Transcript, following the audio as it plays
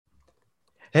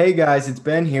Hey guys, it's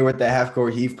Ben here with the Half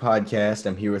Court Heave podcast.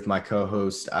 I'm here with my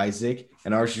co-host Isaac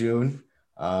and Arjun.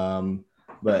 Um,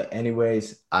 but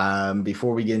anyways,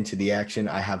 before we get into the action,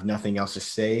 I have nothing else to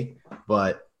say.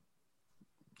 But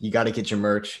you got to get your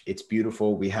merch. It's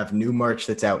beautiful. We have new merch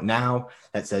that's out now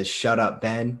that says "Shut Up,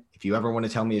 Ben." If you ever want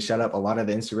to tell me to shut up, a lot of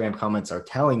the Instagram comments are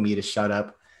telling me to shut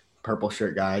up. Purple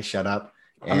shirt guy, shut up.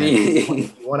 I And mean,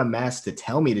 if you want a mask to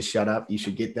tell me to shut up, you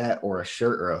should get that, or a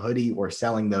shirt or a hoodie. We're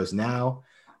selling those now.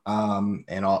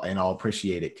 And I'll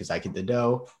appreciate it because I get the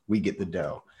dough, we get the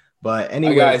dough. But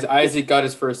anyway, guys, Isaac got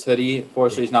his first hoodie.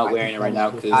 Fortunately, he's not I wearing think it that right was now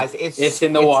good. because Guys, it's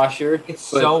in the washer.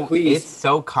 it's But so it's please,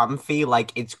 so comfy.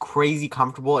 Like it's crazy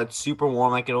comfortable. It's super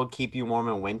warm. Like it'll keep you warm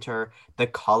in winter. The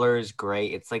color is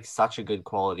great. It's like such a good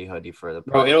quality hoodie for the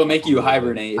bro, price. it'll make you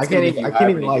hibernate. I It's gonna can't make even you I can't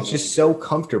even hibernate. lie. It's just so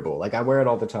comfortable. Like I wear it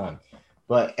all the time.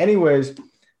 But anyways,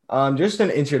 just an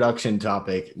introduction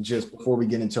topic, just before we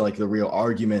get into like the real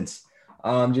arguments.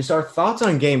 Just our thoughts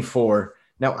on game four.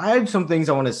 Now, I have some things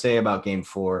I want to say about game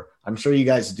four. I'm sure you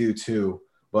guys do too.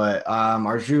 But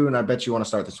Arjun, I bet you want to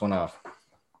start this one off.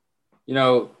 You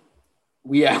know,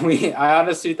 I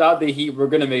honestly thought the Heat were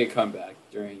gonna make a comeback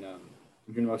during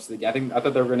most of the game. I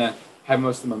thought they were gonna have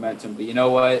most of the momentum, but you know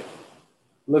what?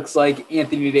 Looks like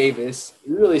Anthony Davis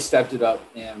really stepped it up,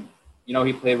 and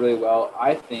he played really well.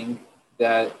 I think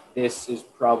that this is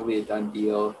probably a done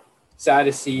deal. Sad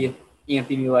to see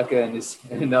Anthony Lecca and his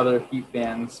and other Heat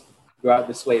fans go out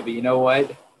this way, but you know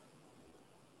what?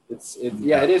 It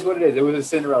is what it is. It was a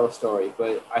Cinderella story,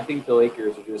 but I think the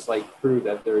Lakers are just like prove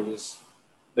that they're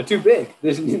too big.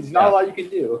 There's not a lot you can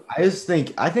do. I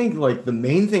think like the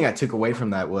main thing I took away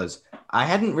from that was I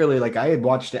hadn't really like I had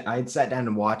watched it. I had sat down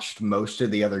and watched most of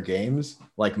the other games,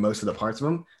 like most of the parts of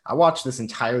them. I watched this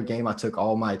entire game. I took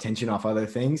all my attention off other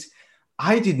things.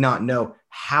 I did not know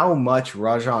how much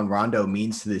Rajon Rondo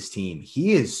means to this team.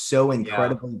 He is so Yeah.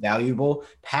 incredibly valuable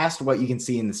past what you can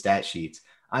see in the stat sheets.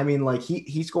 I mean, like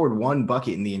he scored one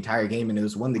bucket in the entire game, and it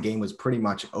was when the game was pretty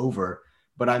much over.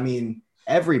 But I mean,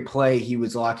 every play he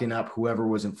was locking up whoever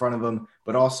was in front of him.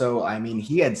 But also, I mean,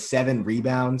 he had 7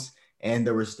 rebounds, and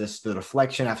there was the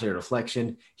deflection after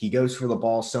deflection. He goes for the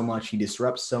ball so much. He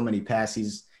disrupts so many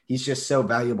passes. He's just so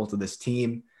valuable to this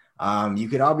team. You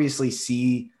could obviously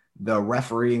see the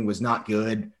refereeing was not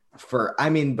good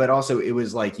but also it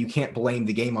was like you can't blame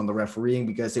the game on the refereeing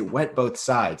because it went both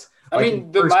sides. I Like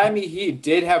mean, the Miami Heat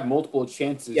did have multiple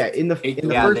chances. yeah, in the to take in the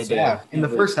the Yeah, lead. they first did. half, in the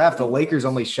And first half, the Lakers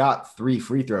only shot 3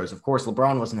 free throws. Of course,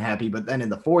 LeBron wasn't happy, but then in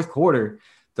the fourth quarter,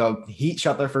 the Heat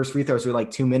shot their first free throws with like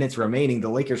 2 minutes remaining. The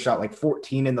Lakers shot like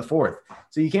 14 in the fourth.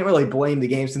 So you can't really blame the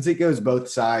game since it goes both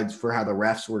sides for how the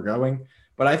refs were going.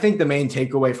 But I think the main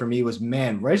takeaway for me was,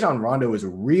 man, Rajon Rondo is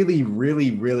really,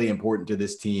 really, really important to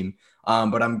this team.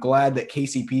 But I'm glad that he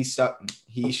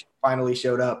finally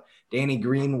showed up. Danny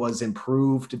Green was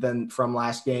improved than from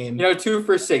last game. 2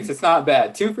 for 6. It's not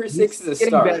bad. 2 for 6 is a Getting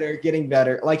start. better, getting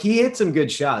better. Like he hit some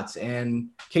good shots, and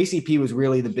KCP was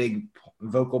really the big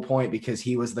vocal point because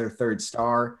he was their third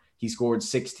star. He scored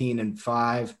 16 and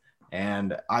 5.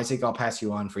 And Isaac, I'll pass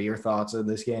you on for your thoughts of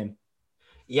this game.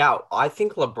 Yeah, I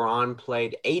think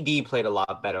AD played a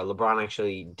lot better. LeBron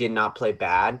actually did not play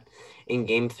bad in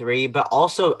game three, but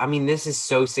also, I mean, this is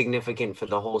so significant for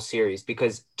the whole series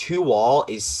because 2-all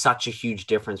is such a huge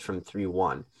difference from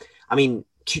 3-1. I mean,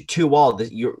 2-all,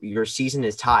 your season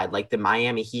is tied. Like the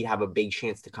Miami Heat have a big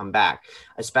chance to come back,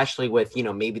 especially with,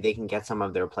 maybe they can get some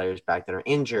of their players back that are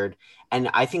injured. And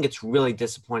I think it's really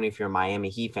disappointing if you're a Miami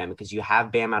Heat fan because you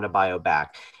have Bam Adebayo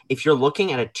back. If you're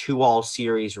looking at a 2-all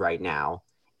series right now,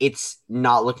 it's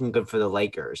not looking good for the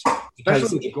Lakers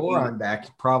Especially because with Goran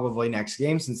back probably next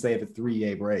game since they have a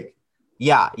 3-day break.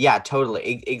 yeah,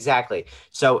 totally. Exactly.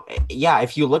 So yeah,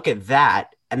 if you look at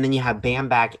that and then you have Bam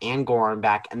back and Goran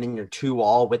back and then you're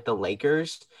 2-all with the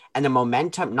Lakers and the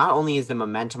momentum, not only is the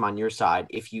momentum on your side,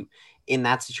 if you in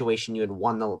that situation you had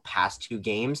won the past 2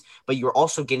 games, but you're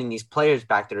also getting these players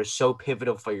back that are so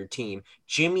pivotal for your team.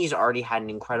 Jimmy's already had an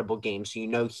incredible game,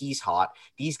 so he's hot.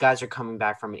 These guys are coming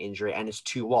back from an injury and it's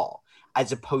 2-all,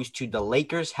 as opposed to the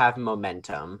Lakers have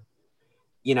momentum.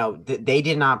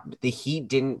 The Heat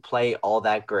didn't play all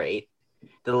that great.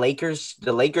 The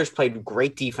Lakers played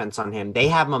great defense on him. They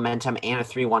have momentum and a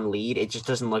 3-1 lead. It just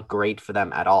doesn't look great for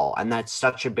them at all. And that's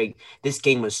this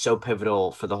game was so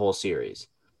pivotal for the whole series.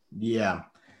 Yeah.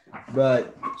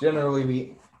 But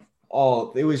generally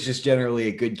it was just generally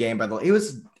a good game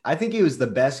I think it was the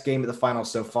best game of the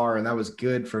finals so far, and that was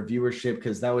good for viewership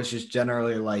because that was just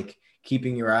generally like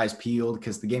keeping your eyes peeled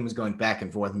because the game was going back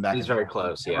and forth and back It was and very forth.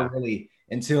 close, Never yeah. really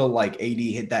until like AD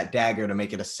hit that dagger to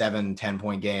make it a 7-10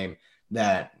 point game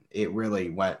that it really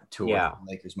went towards Yeah.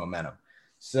 the Lakers momentum.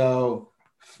 So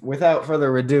without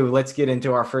further ado, let's get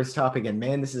into our first topic. And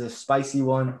man, this is a spicy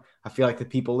one. I feel like the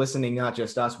people listening, not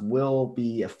just us, will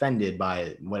be offended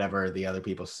by whatever the other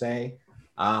people say.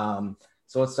 So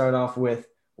let's start off with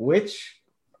which.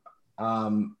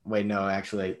 Wait, no,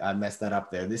 actually, I messed that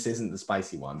up there. This isn't the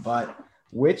spicy one, but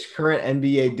which current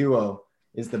NBA duo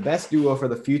is the best duo for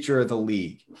the future of the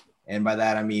league? And by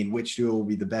that, I mean, which duo will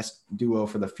be the best duo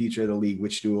for the future of the league?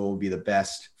 Which duo will be the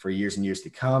best for years and years to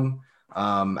come?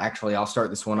 Actually, I'll start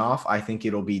this one off. I think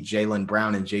it'll be Jaylen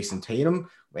Brown and Jason Tatum.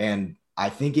 And I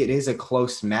think it is a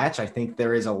close match. I think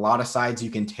there is a lot of sides you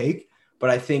can take, but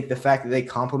I think the fact that they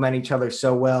complement each other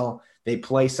so well, they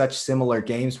play such similar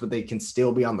games, but they can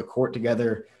still be on the court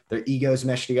together. Their egos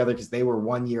mesh together because they were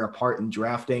 1 year apart in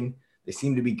drafting. They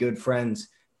seem to be good friends,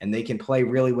 and they can play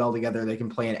really well together. They can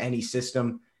play in any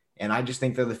system. And I just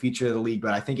think they're the future of the league,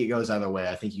 but I think it goes either way.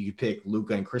 I think you could pick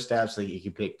Luka and Kristaps. Like you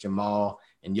could pick Jamal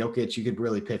and Jokic. You could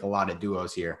really pick a lot of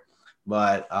duos here.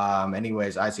 But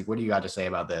anyways, Isaac, what do you got to say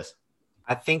about this?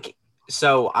 I think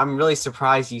so. I'm really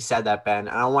surprised you said that, Ben.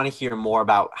 And I want to hear more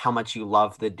about how much you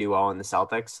love the duo in the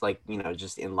Celtics, like,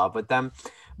 just in love with them.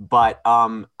 But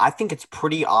I think it's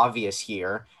pretty obvious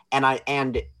here.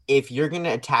 And if you're going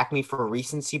to attack me for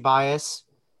recency bias,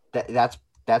 that's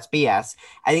BS.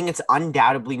 I think it's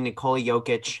undoubtedly Nikola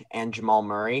Jokic and Jamal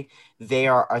Murray. They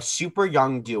are a super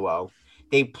young duo.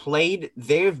 They've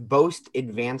both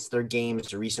advanced their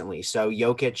games recently. So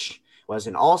Jokic was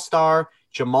an all-star.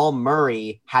 Jamal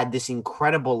Murray had this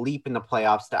incredible leap in the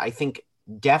playoffs that I think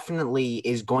definitely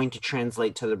is going to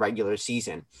translate to the regular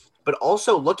season. But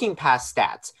also looking past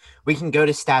stats, we can go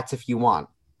to stats if you want.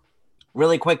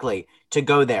 Really quickly to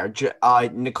go there,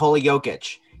 Nikola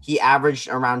Jokic, he averaged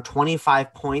around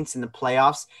 25 points in the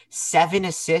playoffs, 7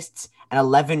 assists, and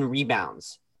 11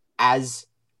 rebounds as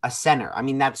a center. I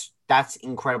mean, that's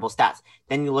incredible stats.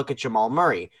 Then you look at Jamal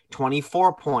Murray,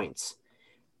 24 points,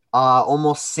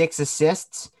 almost 6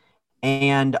 assists,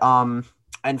 and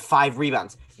 5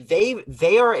 rebounds.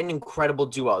 They are an incredible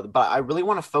duo, but I really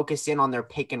want to focus in on their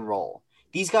pick and roll.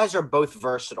 These guys are both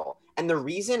versatile. And the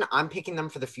reason I'm picking them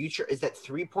for the future is that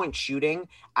 3-point shooting,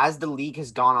 as the league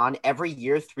has gone on, every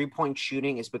year 3-point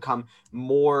shooting has become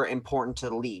more important to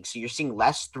the league. So you're seeing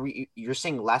less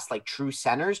like true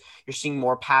centers. You're seeing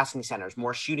more passing centers,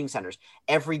 more shooting centers.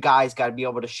 Every guy's got to be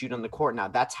able to shoot on the court now.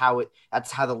 That's how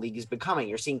the league is becoming.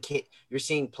 You're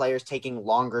seeing players taking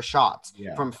longer shots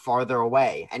from farther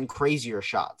away and crazier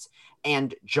shots.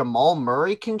 And Jamal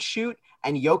Murray can shoot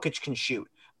and Jokic can shoot.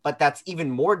 But that's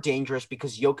even more dangerous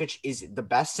because Jokic is the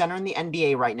best center in the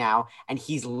NBA right now, and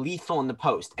he's lethal in the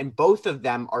post. And both of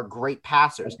them are great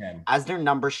passers, as their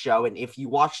numbers show, and if you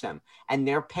watch them. And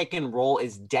their pick and roll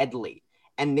is deadly.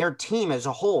 And their team as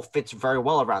a whole fits very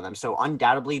well around them. So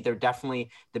undoubtedly, they're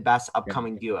definitely the best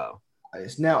upcoming duo.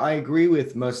 Now, I agree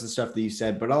with most of the stuff that you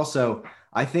said, but also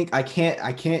I think I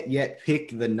can't yet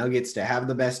pick the Nuggets to have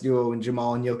the best duo in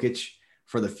Jamal and Jokic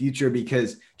for the future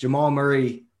because Jamal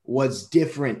Murray was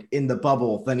different in the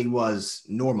bubble than he was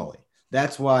normally.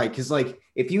 That's why, because like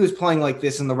if he was playing like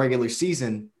this in the regular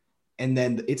season, and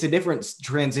then it's a different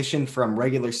transition from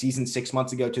regular season 6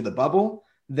 months ago to the bubble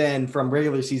than from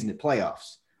regular season to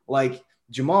playoffs. Like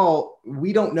Jamal,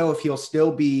 we don't know if he'll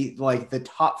still be like the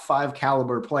top 5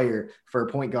 caliber player for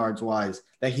point guards wise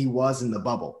that he was in the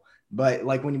bubble. But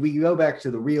like when we go back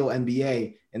to the real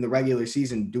NBA in the regular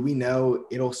season, do we know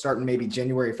it'll start in maybe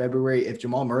January, February if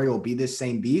Jamal Murray will be this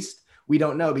same beast? We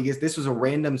don't know because this was a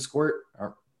random spurt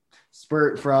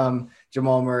from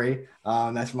Jamal Murray.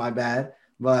 That's my bad.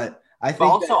 But I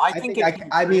think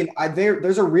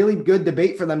there's a really good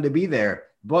debate for them to be there.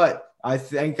 But I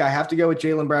think I have to go with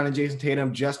Jaylen Brown and Jason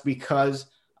Tatum just because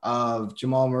of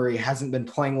Jamal Murray hasn't been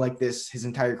playing like this his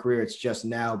entire career. It's just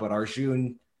now. But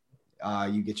Arjun,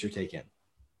 you get your take in.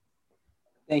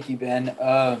 Thank you, Ben.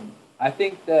 I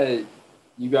think that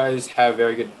you guys have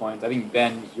very good points. I think,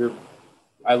 Ben,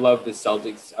 I love the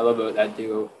Celtics. I love that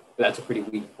duo, but that's a pretty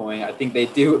weak point. I think they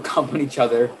do complement each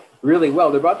other really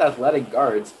well. They're both athletic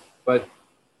guards, but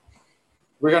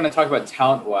we're going to talk about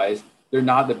talent-wise. They're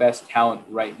not the best talent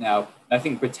right now. And I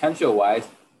think potential-wise,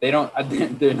 they're not.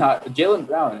 Jaylen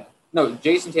Brown. No,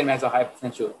 Jason Tatum has a high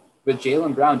potential, but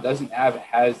Jaylen Brown doesn't have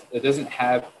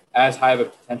as high of a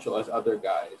potential as other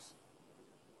guys.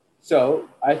 So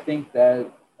I think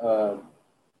that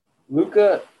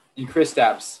Luka and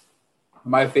Kristaps are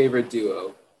my favorite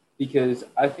duo because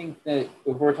I think that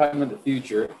if we're talking about the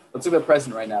future, let's look at the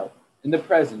present right now. In the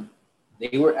present,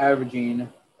 they were averaging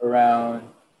around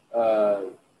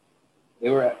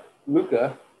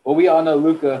Luka. Well, we all know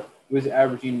Luka was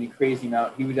averaging a crazy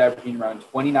amount. He was averaging around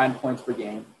 29 points per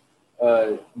game,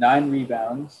 9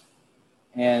 rebounds,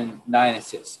 and 9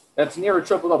 assists. That's near a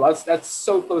triple-double. That's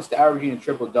so close to averaging a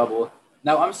triple-double.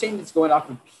 Now, I'm saying it's going off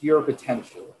of pure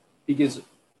potential because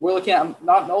we're looking at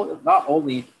not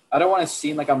only – I don't want to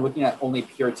seem like I'm looking at only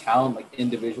pure talent, like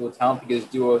individual talent, because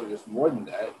duos are just more than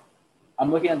that.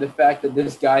 I'm looking at the fact that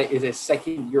this guy is a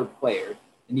second-year player,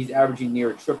 and he's averaging near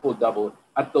a triple-double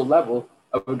at the level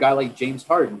of a guy like James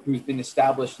Harden, who's been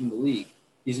established in the league.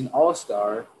 He's an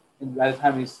all-star, and by the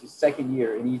time he's his second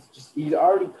year, and he's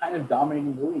already kind of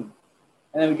dominating the league.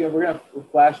 And then we're going to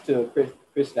flash to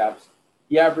Kristaps.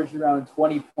 He averaged around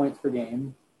 20 points per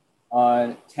game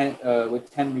on 10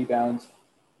 with 10 rebounds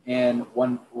and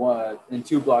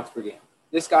 2 blocks per game.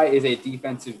 This guy is a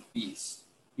defensive beast.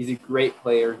 He's a great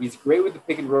player. He's great with the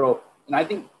pick and roll. And I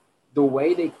think the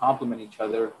way they complement each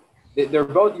other, they're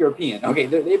both European. Okay,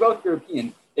 they're both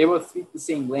European. They both speak the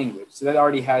same language. So that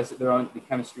already has the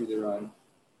chemistry of their own.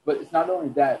 But it's not only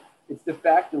that. It's the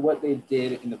fact of what they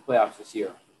did in the playoffs this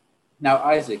year. Now,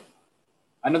 Isaac,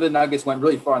 I know the Nuggets went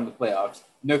really far in the playoffs.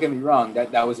 Don't get me wrong,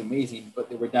 that was amazing, but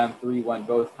they were down 3-1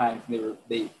 both times. And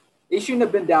they shouldn't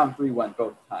have been down 3-1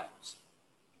 both times.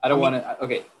 I don't want to –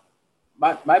 okay.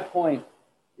 My point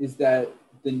is that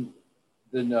the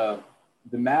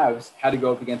Mavs had to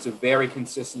go up against a very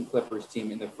consistent Clippers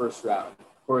team in the first round.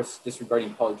 Of course,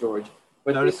 disregarding Paul George.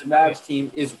 But this Mavs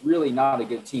team is really not a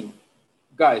good team.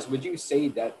 Guys, would you say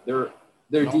that their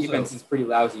defense is pretty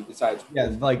lousy besides –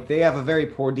 Yeah, like they have a very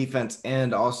poor defense.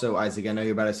 And also, Isaac, I know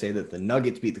you're about to say that the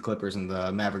Nuggets beat the Clippers and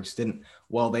the Mavericks didn't.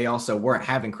 Well, they also weren't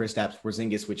having Kristaps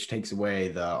Porzingis, which takes away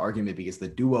the argument because the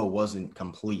duo wasn't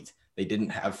complete. They didn't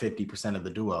have 50% of the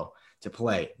duo to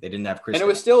play. They didn't have Kristaps. And it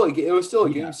was still a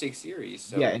Game 6 series.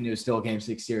 So. Yeah, and it was still a Game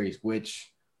 6 series,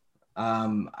 which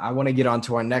I want to get on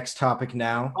to our next topic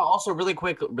now. Also, really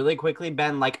quickly,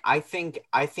 Ben, like I think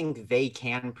they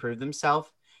can prove themselves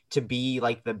to be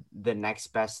like the next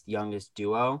best youngest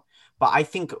duo. But I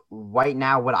think right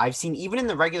now what I've seen, even in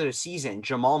the regular season,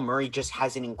 Jamal Murray just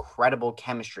has an incredible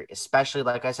chemistry, especially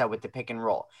like I said, with the pick and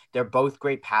roll. They're both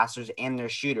great passers and they're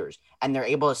shooters, and they're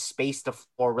able to space the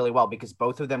floor really well because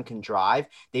both of them can drive.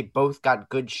 They both got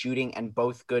good shooting and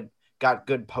both got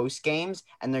good post games,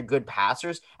 and they're good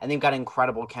passers, and they've got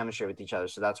incredible chemistry with each other.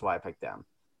 So that's why I picked them.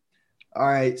 All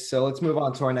right, so let's move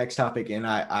on to our next topic. And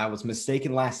I was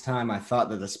mistaken last time. I thought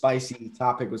that the spicy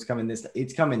topic was coming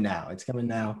it's coming now. It's coming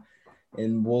now.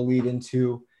 And we'll lead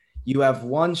into you have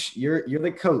one you're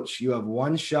the coach. You have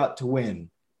one shot to win,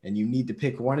 and you need to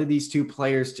pick one of these two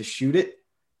players to shoot it.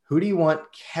 Who do you want,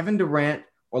 Kevin Durant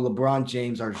or LeBron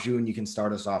James? Arjun, you can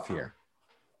start us off here.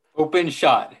 Open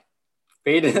shot.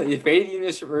 Faded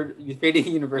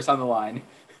universe on the line.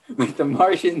 With the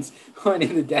Martians going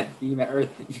in the death beam at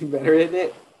Earth, you better hit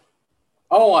it.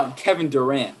 I want Kevin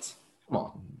Durant. Come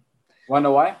on. Want to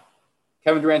know why?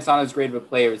 Kevin Durant's not as great of a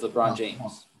player as LeBron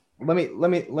James.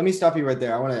 Let me stop you right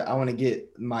there. I want to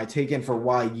get my take in for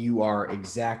why you are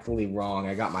exactly wrong.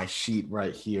 I got my sheet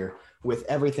right here with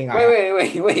everything.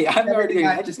 Wait.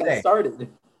 I just got started.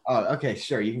 Oh, okay,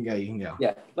 sure. You can go.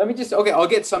 Yeah. I'll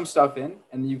get some stuff in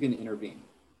and you can intervene.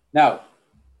 Now,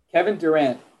 Kevin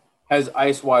Durant has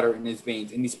ice water in his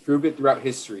veins, and he's proved it throughout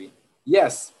history.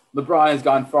 Yes, LeBron has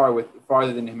gone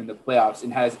farther than him in the playoffs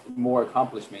and has more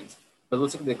accomplishments. But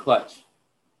let's look at the clutch.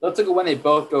 Let's look at when they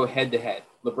both go head-to-head.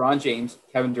 LeBron James,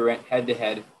 Kevin Durant,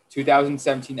 head-to-head,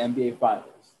 2017 NBA Finals.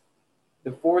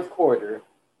 The fourth quarter,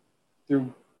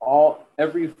 through all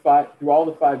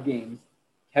the 5 games,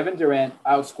 Kevin Durant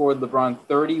outscored LeBron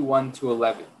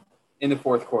 31-11 in the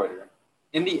fourth quarter.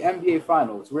 In the NBA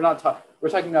Finals, we're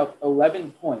talking about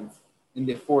 11 points in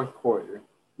the fourth quarter.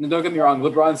 And don't get me wrong,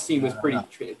 LeBron's team was pretty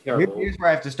terrible. Here's where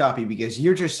I have to stop you because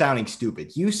you're just sounding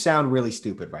stupid. You sound really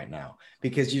stupid right now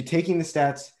because you're taking the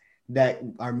stats that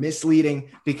are misleading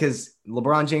because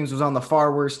LeBron James was on the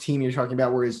far worst team you're talking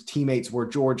about where his teammates were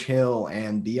George Hill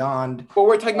and beyond. But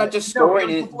we're talking about just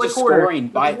scoring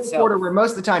by itself. Where most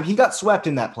of the time he got swept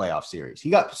in that playoff series.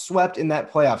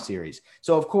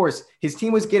 So, of course, his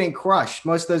team was getting crushed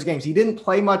most of those games. He didn't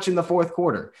play much in the fourth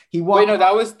quarter. They won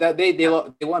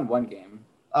one game.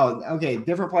 Oh, okay.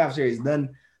 Different playoff series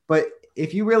then. But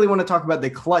if you really want to talk about the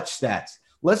clutch stats,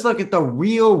 let's look at the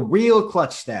real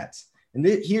clutch stats. And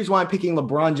here's why I'm picking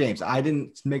LeBron James. I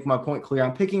didn't make my point clear.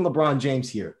 I'm picking LeBron James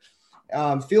here.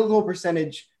 Field goal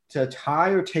percentage to tie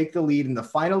or take the lead in the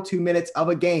final 2 minutes of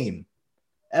a game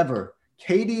ever.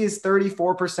 KD is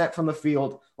 34% from the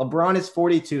field. LeBron is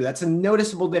 42%. That's a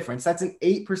noticeable difference. That's an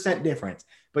 8% difference.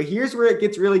 But here's where it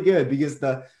gets really good because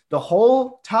the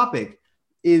whole topic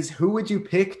is who would you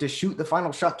pick to shoot the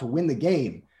final shot to win the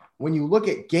game? When you look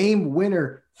at game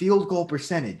winner field goal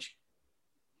percentage,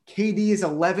 KD is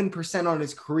 11% on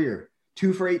his career.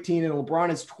 2 for 18, and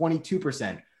LeBron is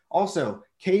 22%. Also,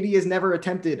 KD has never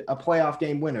attempted a playoff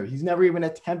game winner. He's never even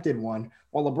attempted one,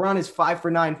 while LeBron is 5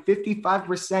 for 9,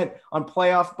 55% on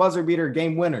playoff buzzer beater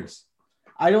game winners.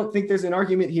 I don't think there's an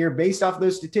argument here based off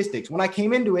those statistics. When I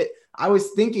came into it, I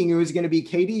was thinking it was going to be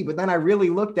KD, but then I really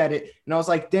looked at it and I was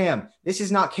like, damn, this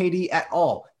is not KD at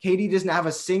all. KD doesn't have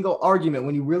a single argument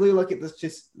when you really look at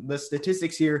the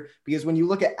statistics here, because when you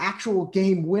look at actual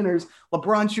game winners,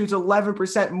 LeBron shoots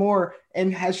 11% more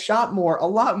and has shot a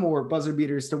lot more buzzer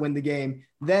beaters to win the game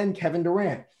than Kevin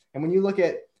Durant. And when you look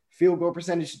at field goal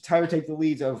percentage to tie or take the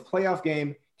leads of playoff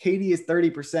game, KD is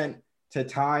 30% to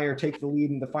tie or take the lead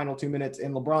in the final 2 minutes,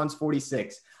 and LeBron's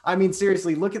 46. I mean,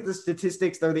 seriously, look at the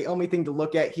statistics. They're the only thing to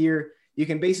look at here. You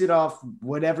can base it off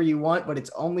whatever you want, but it's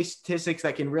only statistics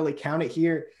that can really count it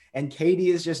here. And KD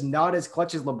is just not as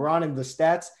clutch as LeBron in the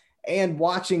stats, and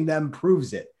watching them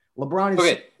proves it. LeBron is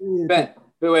okay. Ben,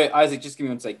 wait, Isaac, just give me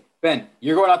one second. Ben,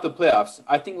 you're going out the playoffs.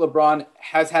 I think LeBron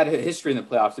has had a history in the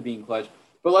playoffs of being clutch,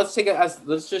 but let's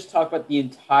just talk about the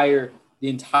entire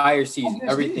season,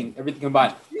 everything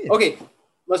combined. Okay,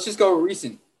 let's just go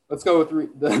recent. Let's go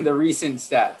with the recent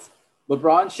stats.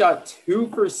 LeBron shot 2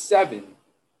 for 7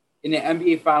 in an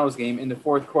NBA Finals game in the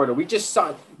fourth quarter. We just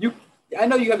saw you. I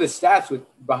know you have the stats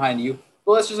behind you,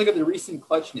 but let's just look at the recent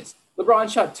clutchness. LeBron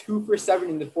shot 2 for 7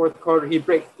 in the fourth quarter. He'd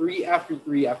break 3 after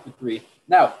 3 after 3.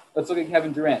 Now let's look at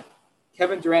Kevin Durant.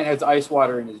 Kevin Durant has ice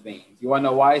water in his veins. You want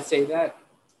to know why I say that?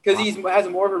 Because he has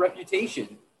more of a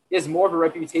reputation. He has more of a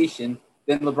reputation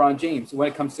than LeBron James when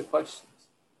it comes to clutch.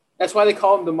 That's why they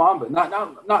call him the Mamba.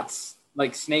 Not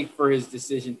like Snake for his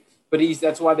decision, but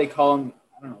that's why they call him.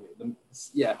 I don't know.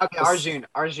 Okay,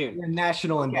 Arjun.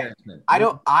 National embarrassment.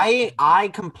 I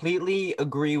completely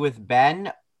agree with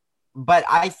Ben, but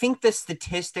I think the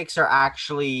statistics are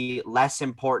actually less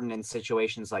important in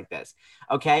situations like this.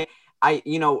 Okay.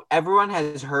 Everyone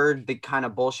has heard the kind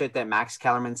of bullshit that Max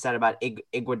Kellerman said about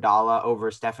Iguodala over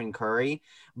Stephen Curry,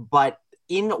 but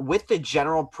with the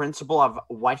general principle of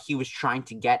what he was trying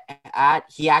to get at,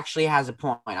 he actually has a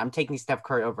point. I'm taking Steph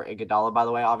Curry over Iguodala, by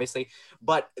the way, obviously.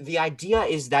 But the idea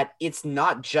is that it's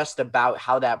not just about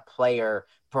how that player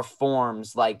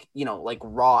performs, like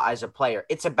raw as a player.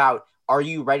 It's about, are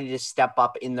you ready to step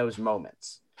up in those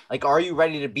moments? Like, are you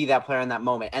ready to be that player in that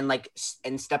moment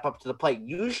and step up to the plate?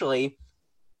 Usually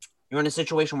you're in a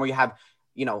situation where you have,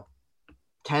 you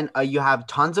have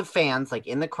tons of fans like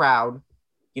in the crowd,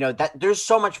 that there's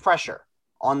so much pressure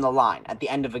on the line at the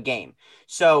end of a game.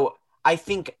 So I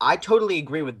think I totally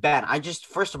agree with Ben.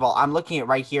 First of all, I'm looking at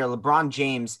right here, LeBron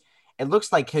James. It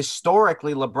looks like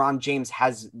historically LeBron James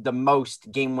has the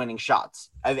most game-winning shots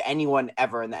of anyone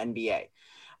ever in the NBA.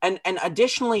 And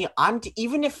additionally,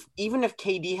 even if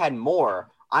KD had more,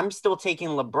 I'm still taking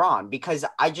LeBron because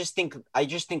I just think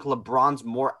LeBron's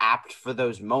more apt for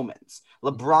those moments.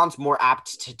 LeBron's more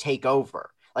apt to take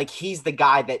over. Like, he's the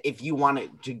guy that if you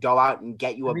wanted to go out and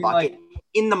get you a bucket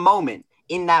in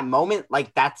that moment,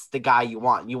 like, that's the guy you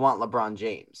want. You want LeBron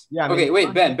James. Yeah. Okay,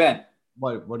 wait, Ben.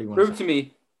 What do you want prove to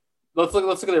me? Let's look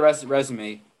at the rest of the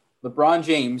resume. LeBron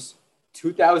James,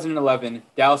 2011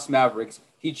 Dallas Mavericks.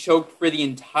 He choked for the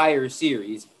entire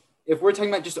series. If we're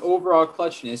talking about just overall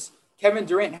clutchness, Kevin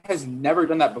Durant has never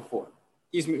done that before.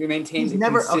 He's maintained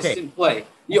consistent play.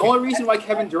 The only reason why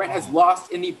Kevin Durant has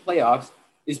lost in the playoffs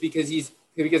is because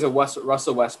of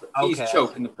Russell Westbrook. He's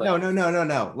choked in the playoffs.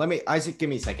 No. Isaac, give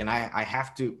me a second. I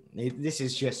have to. This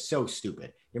is just so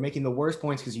stupid. You're making the worst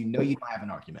points because you don't have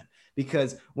an argument.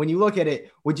 Because when you look at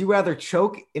it, would you rather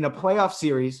choke in a playoff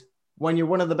series when you're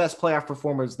one of the best playoff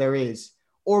performers there is?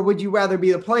 Or would you rather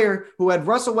be the player who had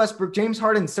Russell Westbrook, James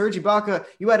Harden, Serge Ibaka?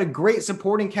 You had a great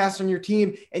supporting cast on your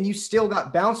team, and you still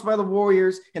got bounced by the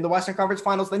Warriors in the Western Conference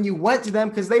Finals. Then you went to them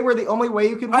because they were the only way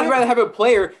you could win. I'd rather have a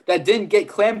player that didn't get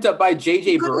clamped up by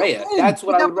JJ Barea. That's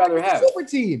what I would rather have. Super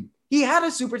team. He had a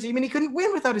super team, and he couldn't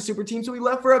win without a super team, so he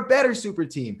left for a better super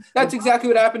team. That's exactly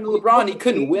what happened to LeBron. He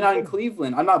couldn't win on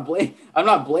Cleveland. I'm not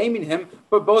blaming him,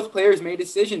 but both players made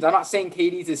decisions. I'm not saying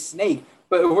KD's a snake.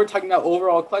 But if we're talking about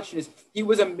overall clutchness, he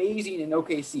was amazing in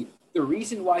OKC. The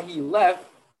reason why he left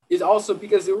is also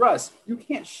because of Russ. You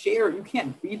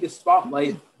can't be the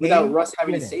spotlight without Russ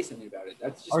having to say something about it.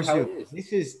 That's just how it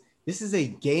is. This is a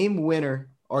game winner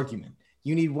argument.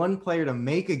 You need one player to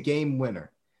make a game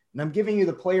winner. And I'm giving you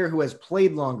the player who has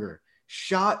played longer,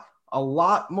 shot a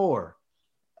lot more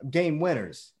game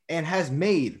winners, and has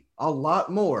made a lot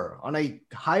more on a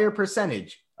higher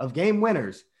percentage of game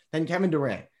winners than Kevin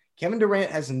Durant. Kevin Durant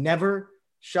has never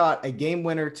shot a game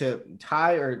winner to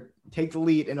tie or take the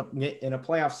lead in a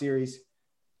playoff series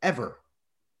ever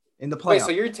in the playoffs. Wait, so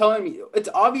you're telling me it's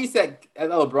obvious that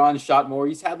LeBron shot more.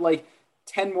 He's had like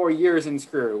 10 more years in his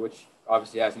career, which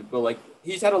obviously hasn't, but like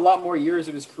he's had a lot more years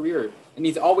of his career, and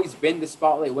he's always been the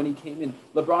spotlight when he came in.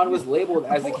 LeBron was labeled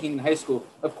as the king in high school.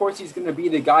 Of course, he's going to be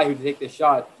the guy who take the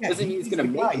shot. Yeah, doesn't mean he's going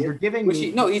to make it. You're giving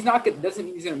me... No, he's not. Doesn't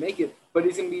mean he's going to make it, but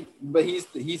he's going to be. But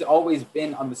he's always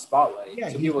been on the spotlight. Yeah,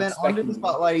 so he's been under the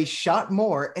spotlight. He shot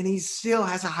more, and he still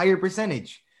has a higher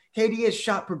percentage. KD has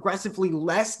shot progressively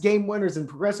less game winners and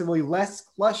progressively less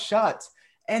clutch shots,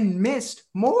 and missed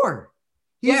more.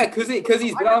 Because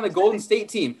he's been on the Golden State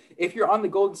team. If you're on the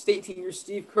Golden State team, you're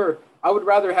Steve Kerr. I would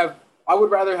rather have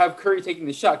Curry taking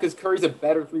the shot because Curry's a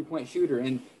better 3-point shooter.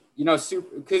 And because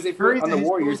if you're on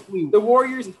the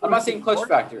Warriors, I'm not saying clutch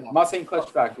factor.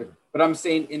 But I'm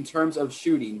saying in terms of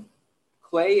shooting,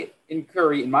 Clay and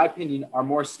Curry, in my opinion, are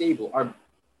more stable. Are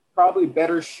probably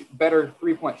better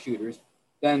 3-point shooters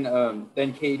than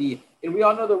KD. And we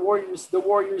all know the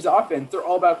Warriors offense, they're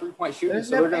all about 3-point shooting, so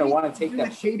they're going to want to take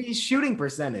that. KD's shooting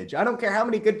percentage. I don't care how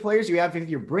many good players you have. If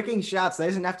you're bricking shots, that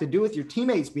doesn't have to do with your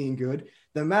teammates being good.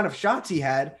 The amount of shots he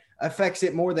had affects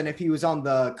it more than if he was on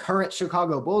the current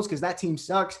Chicago Bulls, because that team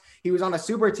sucks. He was on a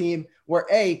super team where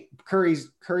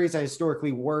Curry's a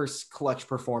historically worse clutch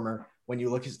performer. When you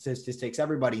look at statistics,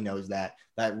 everybody knows that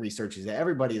researches it.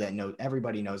 Everybody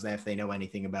knows that if they know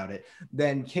anything about it.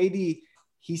 Then KD,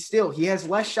 he has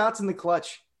less shots in the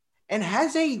clutch and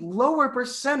has a lower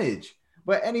percentage.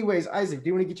 But anyways, Isaac, do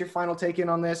you want to get your final take in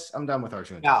on this? I'm done with our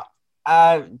show. Yeah.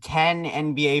 10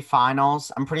 NBA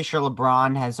finals. I'm pretty sure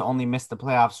LeBron has only missed the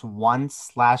playoffs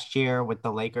once last year with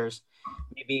the Lakers.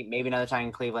 Maybe another time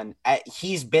in Cleveland.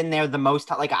 He's been there the most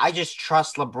time. Like, I just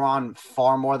trust LeBron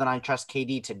far more than I trust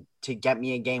KD to get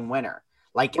me a game winner.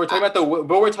 Like, we're talking about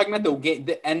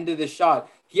the end of the shot.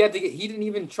 He didn't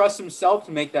even trust himself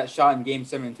to make that shot in Game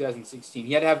 7 in 2016.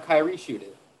 He had to have Kyrie shoot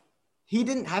it. He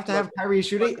didn't have to have Kyrie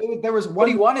shoot it. There was one. But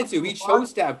he wanted to. He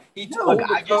chose to have. He told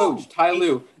the coach, Ty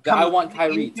Lue, that I want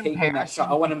Kyrie taking that shot.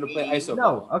 I want him to play ISO.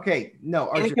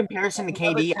 No. In comparison to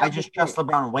KD, I just trust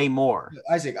LeBron way more.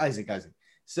 Isaac.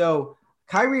 So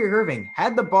Kyrie Irving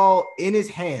had the ball in his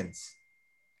hands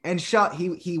and shot.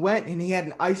 He went and he had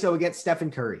an ISO against Stephen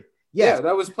Curry. Yes, yeah,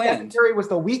 that was planned. Curry was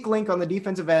the weak link on the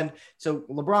defensive end. So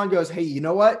LeBron goes, hey, you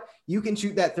know what? You can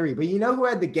shoot that 3. But you know who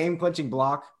had the game-clinching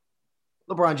block?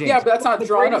 LeBron James. Yeah, but that's not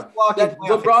drawn up.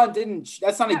 LeBron didn't.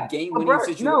 That's not a game-winning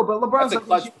situation. No, but LeBron's a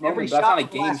clutch moment. That's not a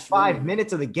game. 5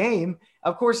 minutes of the game.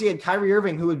 Of course, he had Kyrie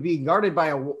Irving, who would be guarded by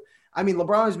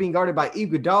LeBron was being guarded by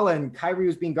Iguodala, and Kyrie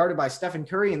was being guarded by Stephen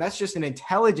Curry, and that's just an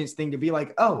intelligence thing to be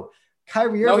like, oh,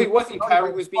 Kyrie Irving. No, he wasn't.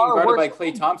 Kyrie was being guarded by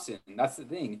Klay Thompson. That's the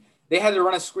thing. They had to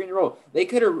run a screen and roll. They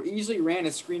could have easily ran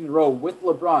a screen and roll with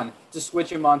LeBron to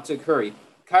switch him onto Curry.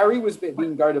 Kyrie was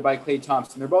being guarded by Klay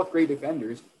Thompson. They're both great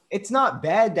defenders. It's not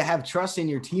bad to have trust in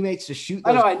your teammates to shoot.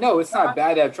 I know. It's not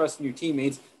bad to have trust in your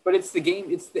teammates, but it's the game.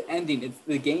 It's the ending. It's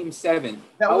the Game 7.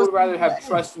 I would rather have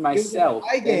trust in myself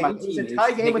than my teammates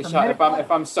to take a shot if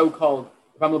I'm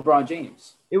LeBron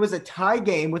James. It was a tie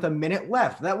game with a minute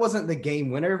left. That wasn't the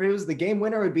game winner. If it was the game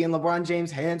winner, it would be in LeBron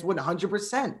James' hands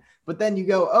 100%. But then you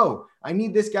go, oh, I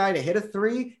need this guy to hit a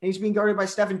 3, and he's being guarded by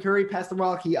Stephen Curry, pass the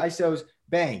rock, he ISOs,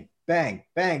 bang, bang,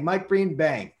 bang, Mike Breen,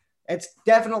 bang. It's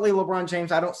definitely LeBron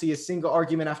James. I don't see a single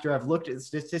argument after I've looked at the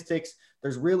statistics.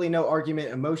 There's really no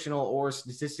argument, emotional or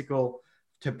statistical,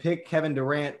 to pick Kevin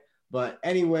Durant. But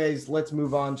anyways, let's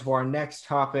move on to our next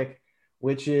topic,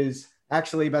 which is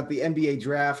actually about the NBA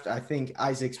draft. I think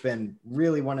Isaac's been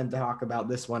really wanting to talk about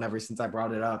this one ever since I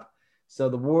brought it up. So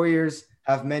the Warriors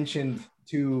have mentioned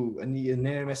to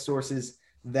unanimous sources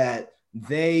that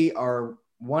they are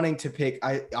wanting to pick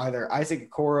either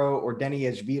Isaac Okoro or Denny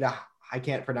Ajvida. I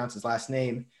can't pronounce his last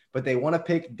name, but they want to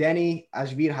pick Denny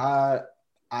Ajvida.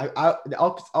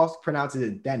 I'll pronounce it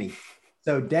as Denny.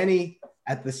 So Denny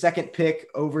at the second pick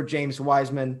over James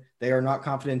Wiseman. They are not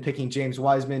confident in picking James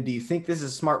Wiseman. Do you think this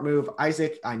is a smart move?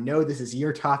 Isaac, I know this is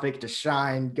your topic to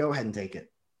shine. Go ahead and take it.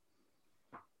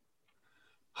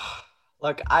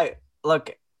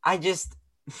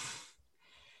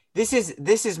 This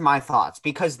is my thoughts,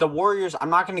 because the Warriors, I'm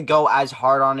not going to go as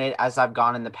hard on it as I've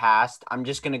gone in the past. I'm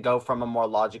just going to go from a more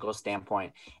logical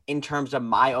standpoint in terms of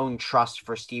my own trust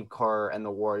for Steve Kerr and the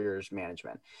Warriors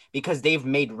management, because they've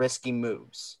made risky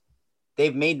moves. They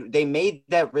made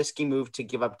that risky move to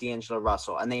give up D'Angelo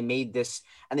Russell, and they made this,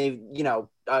 and they,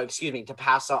 to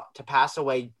pass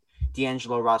away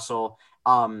D'Angelo Russell,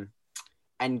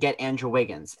 and get Andrew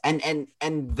Wiggins. And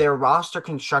their roster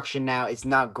construction now is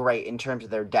not great in terms of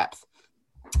their depth.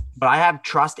 But I have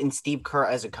trust in Steve Kerr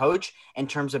as a coach in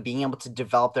terms of being able to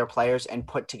develop their players and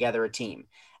put together a team.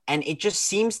 And it just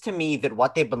seems to me that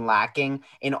what they've been lacking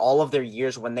in all of their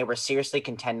years when they were seriously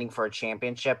contending for a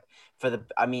championship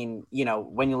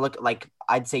when you look like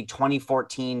I'd say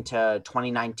 2014 to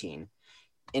 2019,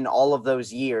 in all of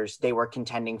those years, they were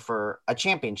contending for a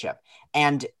championship.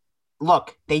 And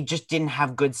look, they just didn't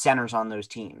have good centers on those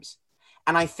teams.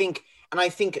 And I think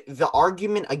the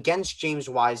argument against James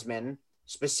Wiseman,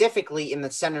 specifically in the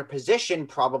center position,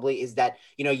 probably is that,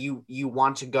 you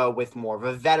want to go with more of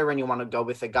a veteran. You want to go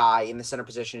with a guy in the center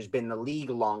position who's been in the league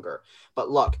longer. But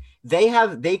look,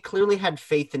 they clearly had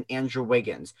faith in Andrew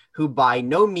Wiggins, who by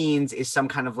no means is some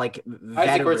kind of like veteran.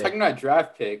 Isaac, we're talking about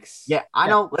draft picks. Yeah, I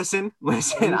know. Listen,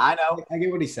 I know. I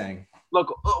get what he's saying.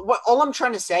 Look, all I'm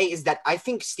trying to say is that I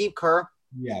think Steve Kerr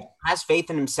has faith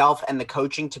in himself and the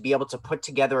coaching to be able to put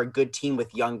together a good team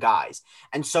with young guys.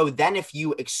 And so then if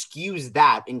you excuse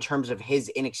that in terms of his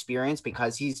inexperience,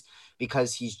 because he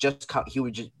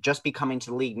would just be coming to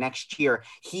the league next year,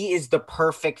 he is the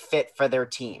perfect fit for their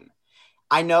team.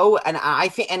 I know, and I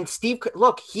think, and Steve,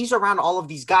 look, he's around all of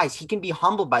these guys. He can be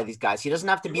humbled by these guys. He doesn't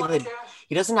have to be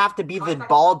the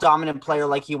ball dominant player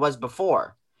like he was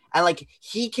before. And like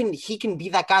he can be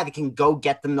that guy that can go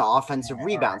get them the offensive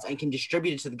rebounds and can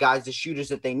distribute it to the guys, the shooters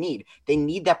that they need. They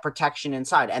need that protection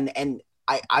inside. And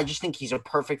I just think he's a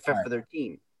perfect fit for their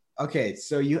team. Okay,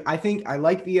 so I think I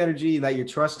like the energy that you're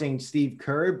trusting Steve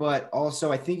Kerr, but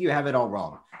also I think you have it all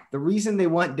wrong. The reason they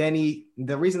want Denny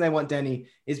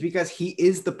is because he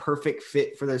is the perfect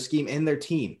fit for their scheme and their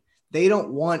team. They don't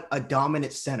want a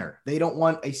dominant center. They don't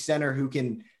want a center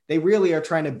they really are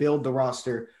trying to build the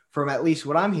roster from, at least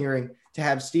what I'm hearing, to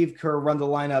have Steve Kerr run the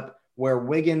lineup where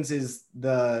Wiggins is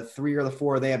the 3 or the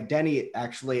 4. They have Denny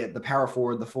actually at the power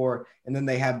forward, the 4, and then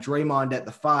they have Draymond at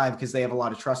the 5 because they have a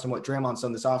lot of trust in what Draymond's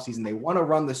done this offseason. They want to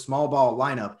run the small ball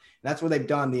lineup. And that's what they've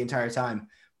done the entire time.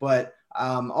 But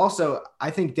also,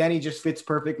 I think Denny just fits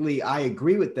perfectly. I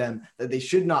agree with them that they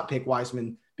should not pick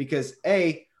Wiseman because,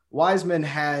 Wiseman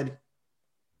had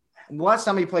 – the last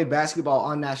time he played basketball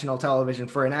on national television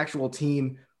for an actual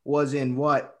team was in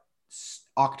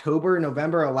October,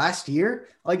 November of last year.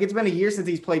 Like, it's been a year since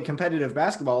he's played competitive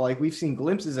basketball. Like, we've seen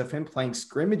glimpses of him playing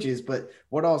scrimmages, but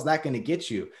what all is that going to get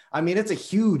you? I mean, it's a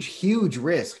huge, huge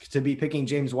risk to be picking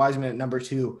James Wiseman at number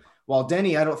 2, while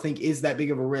Denny, I don't think is that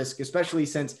big of a risk, especially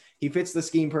since he fits the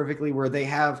scheme perfectly where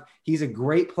he's a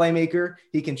great playmaker.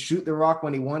 He can shoot the rock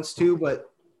when he wants to,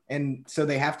 and so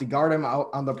they have to guard him out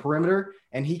on the perimeter,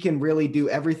 and he can really do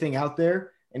everything out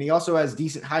there. And he also has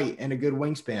decent height and a good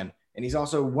wingspan. And he's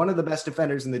also one of the best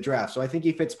defenders in the draft. So I think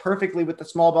he fits perfectly with the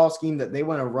small ball scheme that they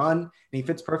want to run. And he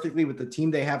fits perfectly with the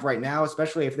team they have right now,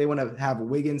 especially if they want to have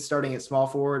Wiggins starting at small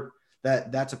forward.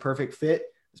 That's a perfect fit,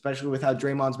 especially with how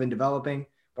Draymond's been developing.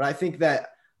 But I think that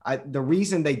the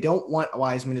reason they don't want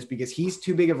Wiseman is because he's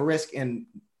too big of a risk. And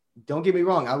don't get me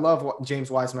wrong, I love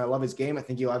James Wiseman. I love his game. I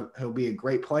think he'll be a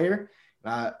great player.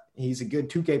 He's a good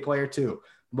 2K player too.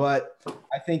 But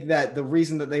I think that the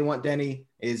reason that they want Denny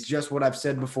is just what I've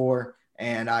said before,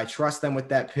 and I trust them with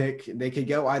that pick. They could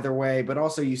go either way, but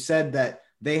also you said that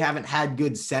they haven't had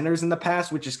good centers in the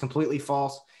past, which is completely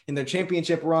false. In their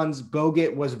championship runs,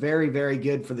 Bogut was very, very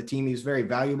good for the team. He was very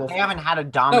valuable. They haven't had a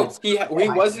dominant. No, he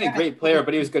wasn't a great player,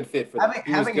 but he was a good fit for them.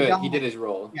 He was good. He did his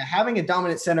role. Yeah, having a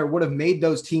dominant center would have made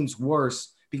those teams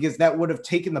worse because that would have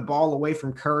taken the ball away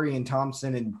from Curry and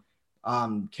Thompson and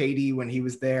KD when he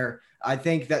was there. I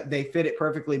think that they fit it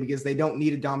perfectly because they don't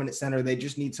need a dominant center. They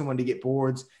just need someone to get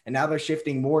boards. And now they're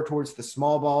shifting more towards the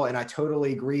small ball. And I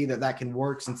totally agree that can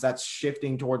work since that's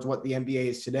shifting towards what the NBA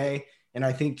is today. And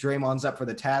I think Draymond's up for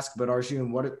the task. But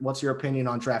Arjun, what's your opinion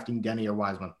on drafting Denny or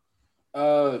Wiseman?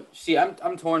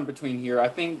 I'm torn between here. I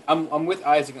think I'm with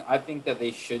Isaac. I think that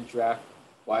they should draft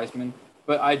Wiseman,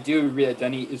 but I do agree that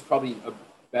Denny is probably a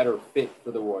better fit for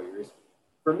the Warriors.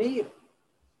 For me,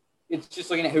 it's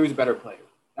just looking at who's a better player.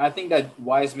 I think that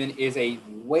Wiseman is a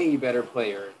way better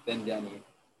player than Denny.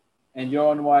 And you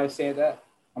know why I say that?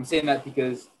 I'm saying that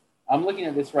because I'm looking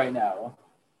at this right now.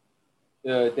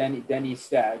 Denny's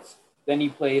stats. Denny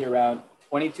played around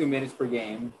 22 minutes per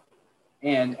game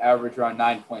and averaged around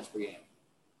 9 points per game.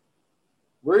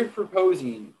 We're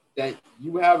proposing that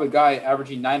you have a guy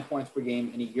averaging 9 points per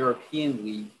game in a European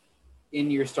league in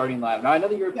your starting lineup. Now, I know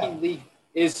the European league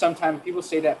is sometimes people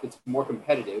say that it's more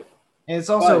competitive. And it's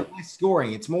also less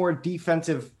scoring. It's more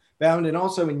defensive bound. And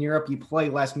also in Europe, you play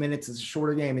less minutes. It's a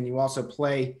shorter game. And you also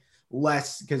play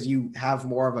less because you have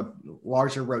more of a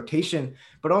larger rotation.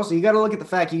 But also you got to look at the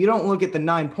fact you don't look at the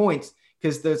 9 points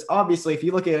because there's obviously, if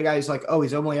you look at a guy who's like, oh,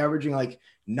 he's only averaging like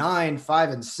 9, 5,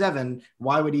 and 7.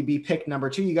 Why would he be picked number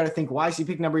 2? You got to think, why is he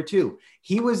picked number 2?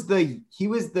 He was the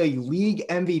league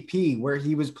MVP where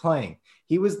he was playing.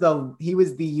 He was the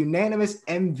unanimous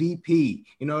MVP.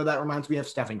 You know, that reminds me of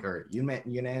Stephen Curry.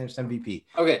 Unanimous MVP.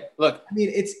 Okay, look. I mean,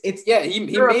 it's yeah. He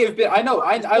may have been. I know.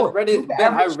 I read it.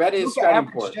 Ben, I read his scouting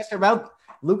report.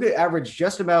 Luka averaged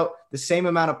just about the same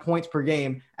amount of points per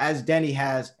game as Denny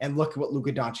has, and look at what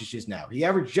Luka Doncic is now. He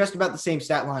averaged just about the same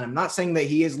stat line. I'm not saying that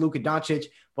he is Luka Doncic,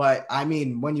 but I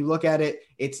mean, when you look at it,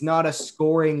 it's not a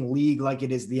scoring league like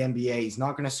it is the NBA. He's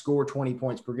not going to score 20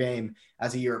 points per game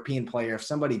as a European player. If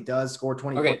somebody does score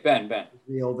 20 points, Ben,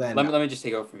 real, then let me just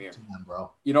take over from here. Bro.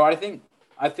 You know what I think?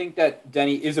 I think that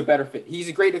Denny is a better fit. He's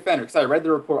a great defender because I read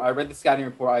the report. I read the scouting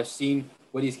report. I've seen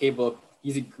what he's capable of.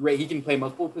 He can play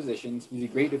multiple positions. He's a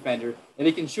great defender, and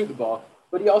he can shoot the ball.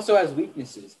 But he also has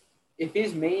weaknesses. If he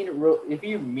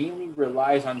mainly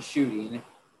relies on shooting,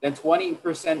 then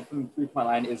 20% from the three-point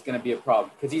line is going to be a problem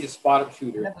because he's a spot-up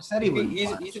shooter. I never said he would. He's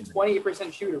a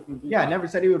 28% shooter from three-point. Yeah, I never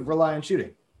said he would rely on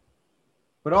shooting.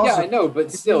 But also, yeah, I know,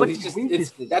 but still,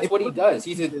 that's what he does.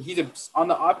 He's on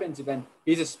the offensive end.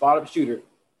 He's a spot-up shooter.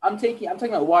 I'm talking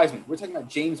about Wiseman. We're talking about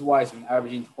James Wiseman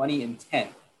averaging 20 and 10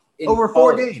 over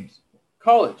 4 games.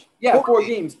 College, yeah, 4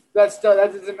 games. That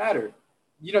doesn't matter.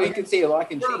 You know, you can say a lot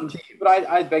can change, but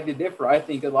I beg to differ. I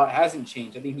think a lot hasn't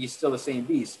changed. I think he's still the same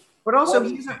beast. But also,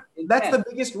 that's the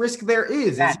biggest risk there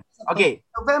is. Okay,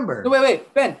 November. No,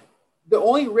 wait, Ben. The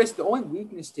only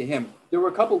weakness to him, there were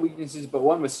a couple weaknesses, but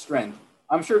one was strength.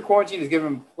 I'm sure quarantine has given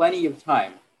him plenty of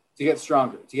time to get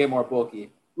stronger, to get more bulky.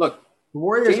 Look,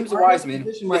 James Wiseman,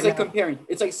 it's like comparing.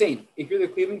 It's like saying, if you're the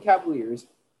Cleveland Cavaliers,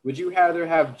 would you rather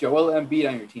have Joel Embiid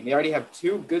on your team? They already have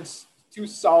two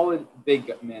solid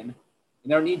big men, and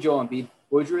they don't need Joel Embiid.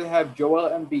 Would you rather have Joel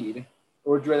Embiid,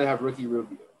 or would you rather have Ricky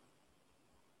Rubio?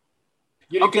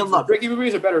 Look, Ricky Rubio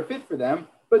is a better fit for them,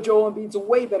 but Joel Embiid's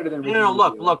way better than Ricky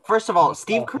Rubio. Look. First of all,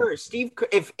 Steve Kerr.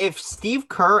 If Steve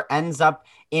Kerr ends up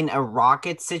in a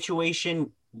Rocket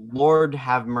situation, Lord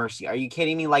have mercy. Are you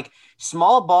kidding me? Like,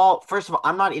 small ball, first of all,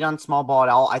 I'm not in on small ball at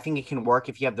all. I think it can work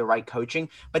if you have the right coaching.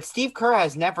 But Steve Kerr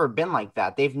has never been like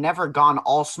that. They've never gone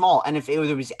all small. And if there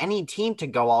was any team to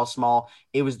go all small,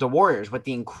 it was the Warriors with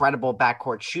the incredible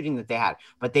backcourt shooting that they had.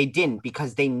 But they didn't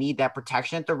because they need that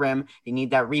protection at the rim. They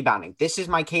need that rebounding. This is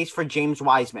my case for James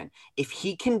Wiseman. If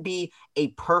he can be a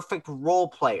perfect role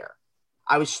player,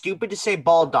 I was stupid to say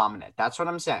ball dominant. That's what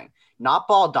I'm saying. Not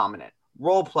ball dominant,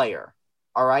 role player.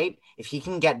 All right. If he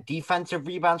can get defensive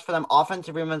rebounds for them,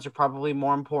 offensive rebounds are probably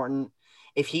more important.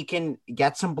 If he can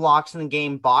get some blocks in the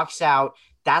game, box out,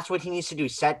 that's what he needs to do.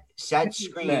 Set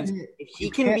screens. If he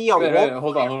can be a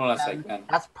hold on a second.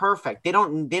 That's perfect. They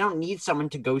don't need someone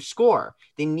to go score.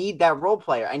 They need that role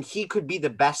player, and he could be the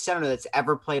best center that's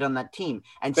ever played on that team.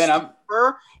 And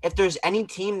if there's any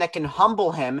team that can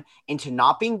humble him into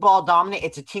not being ball dominant,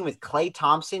 it's a team with Klay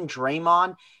Thompson,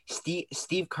 Draymond,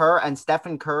 Steve Kerr, and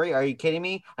Stephen Curry. Are you kidding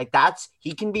me? Like,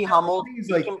 he can be humbled. He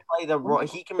can play the role.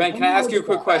 Ben, can I ask you a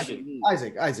quick question?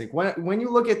 Isaac, when you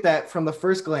look at that from the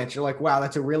first glance, you're like, wow,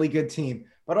 that's a really good team.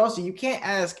 But also, you can't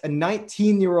ask a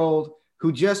 19-year-old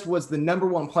who just was the number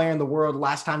one player in the world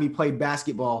last time he played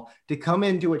basketball to come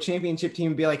into a championship team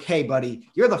and be like, hey, buddy,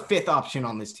 you're the 5th option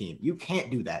on this team. You can't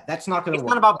do that. That's not going to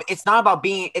work. It's not about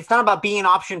being an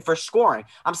option for scoring.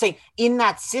 I'm saying in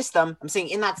that system,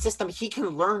 he can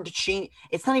learn to change.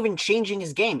 It's not even changing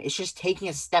his game. It's just taking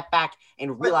a step back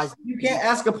and realizing. You can't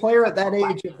ask a player at that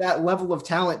age of that level of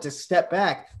talent to step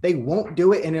back. They won't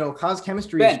do it, and it'll cause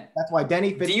chemistry. Ben, that's why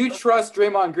Denny fits. Do you trust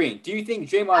Draymond Green? Do you think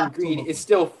Draymond Green is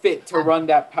still fit to run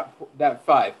that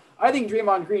 5? I think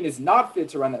Draymond Green is not fit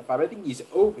to run that 5. I think he's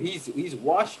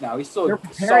washed now. He's still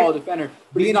a solid defender,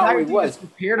 but he's not where he was.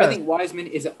 I think Wiseman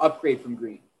is an upgrade from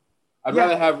Green. I'd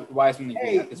rather have Wiseman than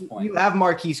Green at this point. You have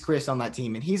Marquise Chris on that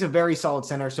team, and he's a very solid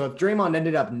center. So if Draymond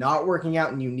ended up not working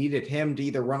out and you needed him to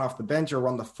either run off the bench or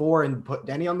run the 4 and put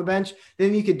Denny on the bench,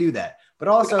 then you could do that. But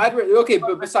also,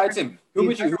 but besides him, who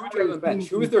would you have on the bench?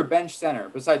 Who is their bench center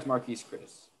besides Marquise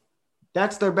Chris?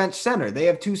 That's their bench center. They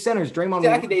have 2 centers. Draymond.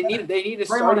 Exactly. They need a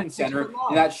starting center,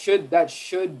 and that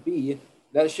should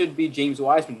be James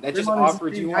Wiseman. That just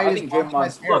offers you. I think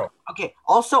Draymond's. Okay.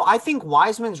 Also, I think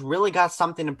Wiseman's really got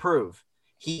something to prove.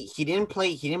 He didn't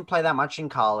play that much in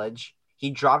college. He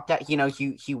dropped that.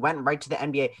 He went right to the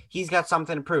NBA. He's got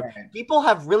something to prove. People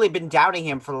have really been doubting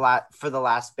him for the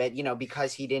last bit.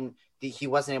 Because he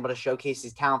wasn't able to showcase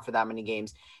his talent for that many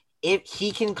games. If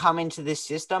he can come into this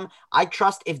system, I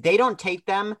trust. If they don't take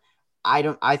them,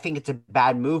 I think it's a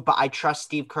bad move, but I trust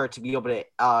Steve Kerr to be able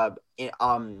to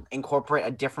incorporate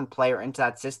a different player into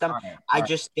that system. I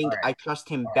trust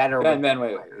him better. Wait.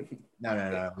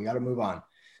 No. We got to move on.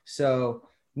 So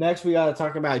next we got to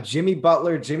talk about Jimmy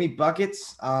Butler, Jimmy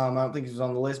Buckets. I don't think he was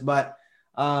on the list, but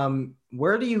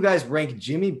Where do you guys rank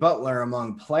Jimmy Butler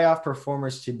among playoff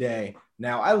performers today?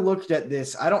 Now, I looked at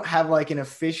this. I don't have like an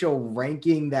official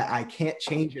ranking that I can't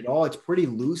change at all. It's pretty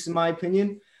loose in my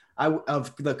opinion.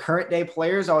 Of the current day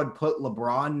players, I would put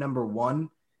LeBron number one,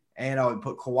 and I would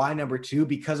put Kawhi number two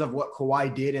because of what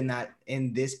Kawhi did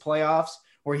in this playoffs,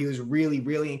 where he was really,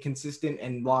 really inconsistent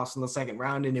and lost in the second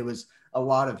round, and it was a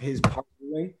lot of his part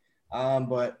doing.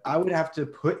 But I would have to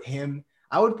put him.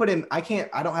 I would put him. I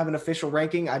don't have an official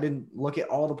ranking. I didn't look at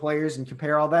all the players and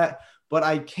compare all that, but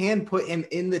I can put him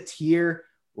in the tier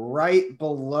right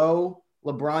below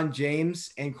LeBron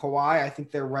James and Kawhi. I think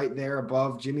they're right there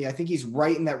above Jimmy. I think he's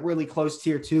right in that really close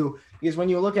tier too, because when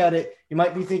you look at it, you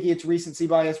might be thinking it's recency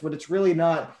bias, but it's really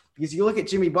not, because you look at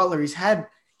Jimmy Butler,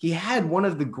 he had one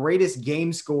of the greatest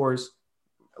game scores,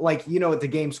 like, you know what the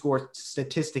game score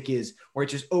statistic is, where it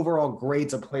just overall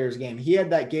grades a player's game. He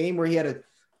had that game where he had a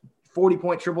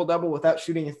 40-point triple-double without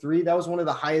shooting a three. That was one of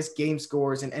the highest game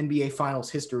scores in NBA Finals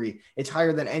history. It's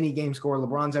higher than any game score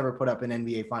LeBron's ever put up in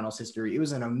NBA Finals history. It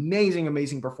was an amazing,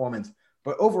 amazing performance.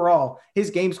 But overall, his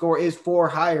game score is 4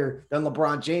 higher than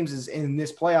LeBron James's in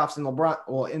this playoffs,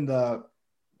 in the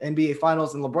NBA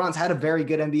Finals. And LeBron's had a very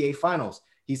good NBA Finals.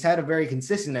 He's had a very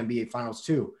consistent NBA Finals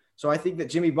too. So I think that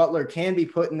Jimmy Butler can be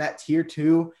put in that tier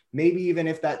 2, maybe even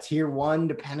if that tier 1,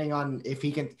 depending on if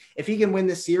he can win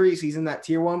this series, he's in that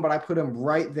tier 1, but I put him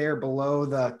right there below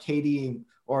the KD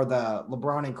or the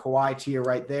LeBron and Kawhi tier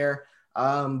right there.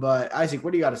 But Isaac,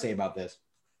 what do you got to say about this?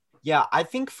 Yeah, I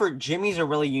think for Jimmy's a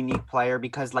really unique player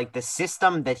because like the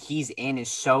system that he's in is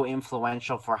so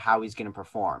influential for how he's going to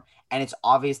perform. And it's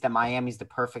obvious that Miami's the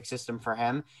perfect system for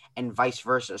him and vice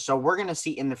versa. So we're going to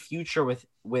see in the future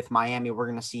with Miami, we're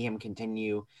going to see him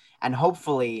continue, and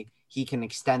hopefully he can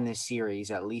extend this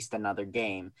series at least another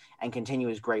game and continue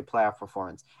his great playoff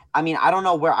performance. I mean, I don't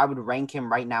know where I would rank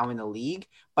him right now in the league,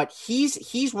 but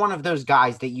he's one of those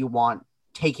guys that you want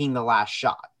taking the last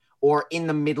shot, or in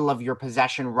the middle of your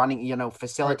possession, running,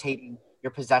 facilitating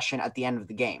your possession at the end of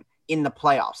the game in the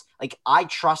playoffs. Like, I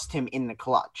trust him in the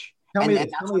clutch. And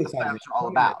that's what the playoffs are all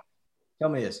about. Tell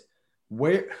me this.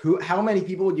 How many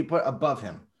people would you put above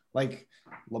him? Like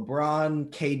LeBron,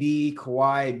 KD,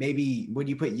 Kawhi, maybe would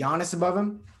you put Giannis above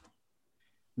him?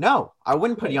 No, I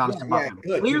wouldn't put Giannis above him.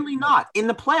 Good, Clearly good. Not. In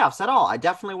the playoffs at all. I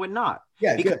definitely would not.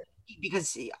 Yeah,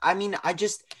 because I mean,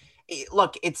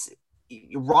 look, it's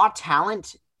raw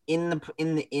talent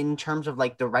in terms of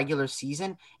like the regular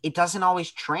season, it doesn't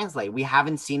always translate. We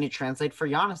haven't seen it translate for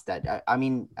Giannis. I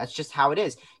mean, that's just how it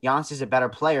is. Giannis is a better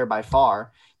player by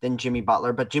far than Jimmy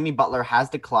Butler, but Jimmy Butler has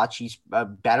the clutch. He's a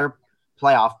better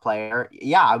playoff player.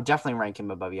 Yeah, I would definitely rank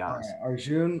him above Giannis. All right,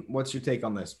 Arjun, what's your take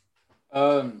on this?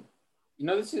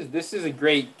 This is a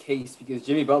great case because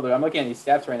Jimmy Butler, I'm looking at his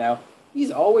stats right now.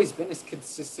 He's always been this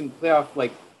consistent playoff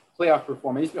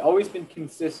performer. He's always been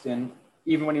consistent,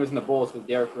 even when he was in the Bulls with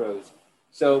Derrick Rose.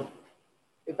 So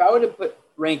if I were to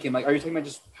rank him, like, are you talking about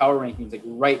just power rankings, like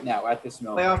right now at this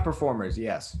moment? Playoff performers,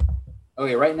 yes.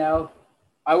 Okay, right now,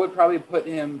 I would probably put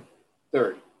him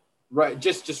third, right,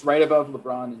 just right above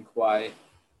LeBron and Kawhi.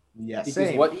 Yes, because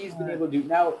same. What he's been able to do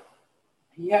now,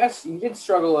 he did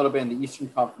struggle a little bit in the Eastern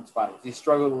Conference Finals. He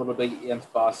struggled a little bit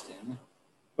against Boston,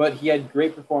 but he had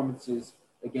great performances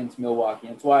against Milwaukee.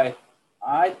 And that's why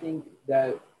I think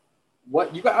that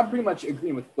I'm pretty much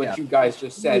agreeing with what you guys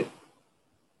just said.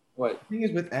 What the thing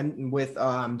is with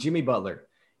Jimmy Butler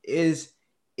is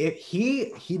if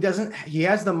he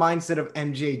has the mindset of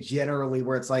MJ generally,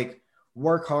 where it's like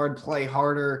work hard, play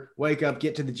harder, wake up,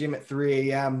 get to the gym at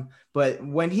 3 a.m. But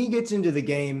when he gets into the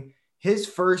game, his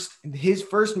first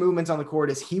movements on the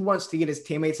court is he wants to get his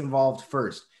teammates involved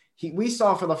first. We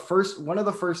saw for one of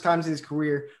the first times in his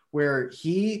career where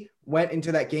he went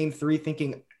into that game 3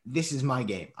 thinking, this is my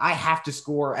game. I have to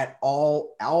score at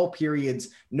all periods.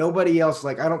 Nobody else.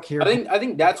 Like, I don't care. I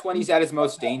think that's when he's at his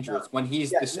most dangerous, when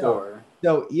he's the scorer.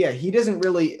 So yeah, he doesn't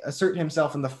really assert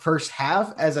himself in the first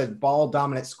half as a ball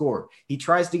dominant scorer. He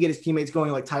tries to get his teammates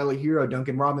going like Tyler Hero,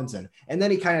 Duncan Robinson, and then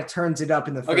he kind of turns it up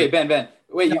in the third. Okay, Ben.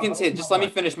 Wait, you can say it. Just let me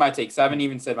finish my take. So I haven't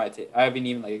even said my take. I haven't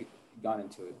even gone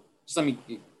into it. Just let me.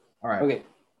 All right. Okay,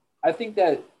 I think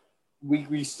that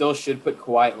we still should put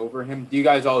Kawhi over him. Do you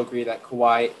guys all agree that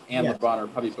Kawhi and LeBron are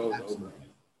probably both over him?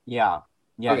 Yeah.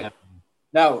 Okay.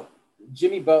 Now,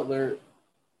 Jimmy Butler,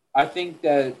 I think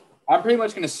that I'm pretty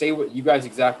much going to say what you guys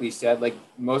exactly said, like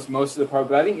most of the part,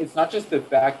 but I think it's not just the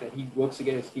fact that he looks to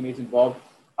get his teammates involved.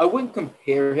 I wouldn't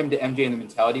compare him to MJ in the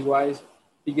mentality-wise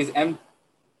because I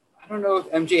don't know if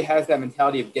MJ has that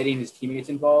mentality of getting his teammates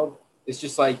involved. It's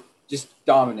just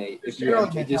dominate. If you're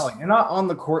MJ, not on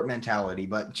the court mentality,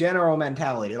 but general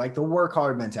mentality, like the work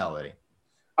hard mentality.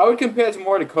 I would compare it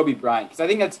more to Kobe Bryant because I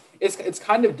think it's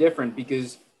kind of different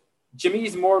because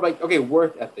Jimmy's more like okay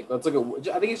worth ethic. Let's look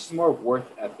at I think it's just more worth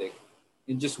ethic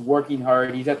and just working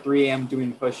hard. He's at 3 a.m.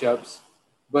 doing push-ups,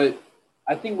 but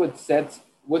I think what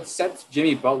sets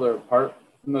Jimmy Butler apart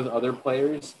from those other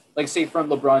players, like say from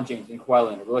LeBron James and Kawhi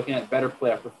Leonard, we're looking at better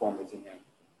playoff performers in him.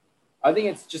 I think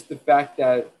it's just the fact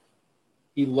that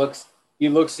he looks he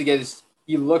looks to get his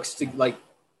he looks to like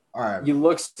All right. he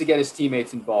looks to get his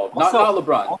teammates involved. Also, not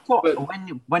LeBron, also but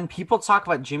when people talk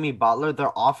about Jimmy Butler,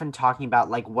 they're often talking about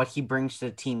like what he brings to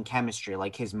the team chemistry,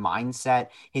 like his mindset,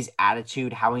 his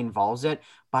attitude, how he involves it.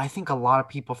 But I think a lot of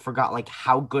people forgot like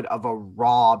how good of a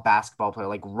raw basketball player,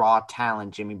 like raw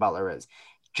talent Jimmy Butler is.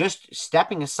 Just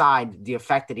stepping aside the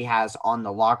effect that he has on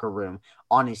the locker room,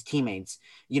 on his teammates,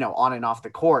 on and off the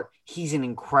court, he's an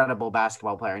incredible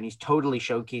basketball player. And he's totally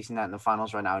showcasing that in the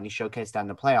finals right now. And he showcased that in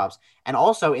the playoffs and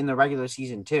also in the regular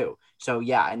season too. So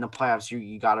yeah, in the playoffs,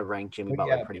 you got to rank Jimmy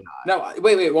Butler pretty high. no,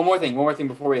 wait, one more thing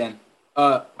before we end.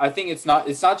 I think it's not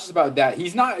just about that.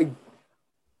 He's not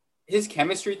his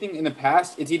chemistry thing in the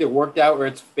past. It's either worked out or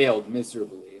it's failed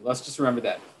miserably. Let's just remember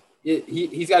that.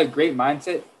 He's got a great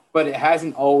mindset, but it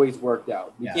hasn't always worked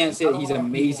out. You can't say that he's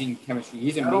amazing chemistry.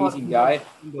 He's an amazing guy,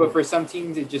 but for some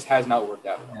teams, it just has not worked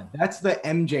out. Yeah, that's the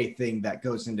MJ thing that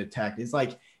goes into tech. It's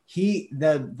like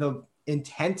the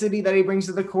intensity that he brings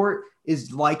to the court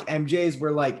is like MJ's.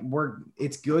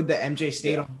 It's good that MJ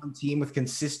stayed on one team with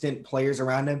consistent players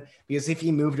around him, because if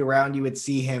he moved around, you would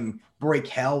see him break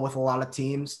hell with a lot of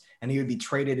teams, and he would be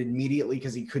traded immediately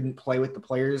because he couldn't play with the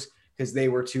players because they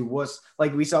were too wuss.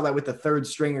 Like we saw that with the third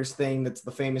stringers thing. That's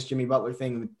the famous Jimmy Butler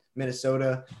thing with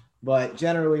Minnesota. But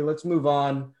generally, let's move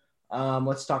on.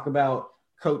 Let's talk about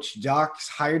Coach Doc's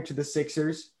hired to the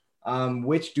Sixers.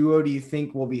 Which duo do you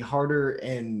think will be harder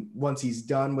and once he's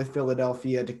done with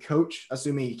Philadelphia to coach,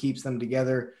 assuming he keeps them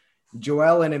together?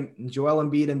 Joel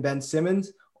Embiid and Ben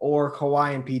Simmons, or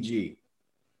Kawhi and PG?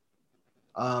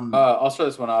 I'll start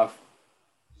this one off.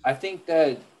 I think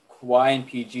that Kawhi and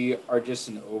PG are just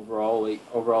an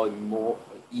overall more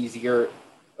easier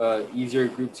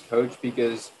group to coach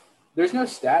because there's no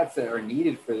stats that are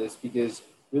needed for this because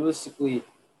realistically,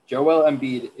 Joel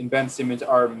Embiid and Ben Simmons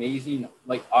are amazing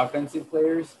offensive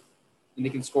players and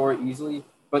they can score easily,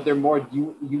 but they're more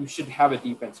you should have a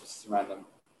defensive system around them.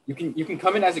 You can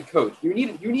come in as a coach. You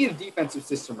need a defensive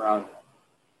system around them.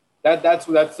 That's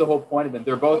the whole point of them.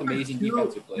 They're both amazing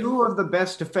defensive players. Two of the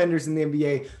best defenders in the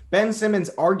NBA. Ben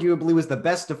Simmons arguably was the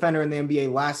best defender in the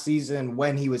NBA last season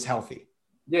when he was healthy.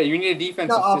 Yeah, you need a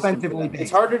defensive system for them.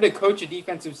 It's harder to coach a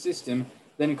defensive system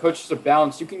than coach a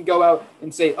balance. You can go out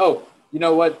and say, oh, you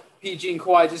know what, PG and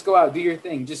Kawhi, just go out, do your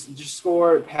thing. Just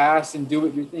score, pass, and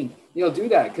do your thing. They'll do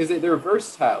that because they're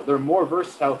versatile. They're more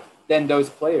versatile than those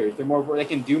players. They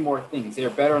can do more things. They're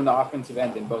better on the offensive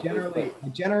end than both those players. I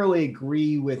generally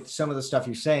agree with some of the stuff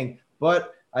you're saying,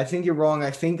 but I think you're wrong.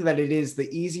 I think that it is the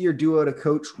easier duo to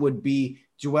coach would be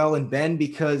Joel and Ben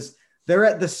because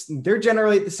they're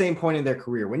generally at the same point in their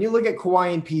career. When you look at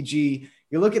Kawhi and PG,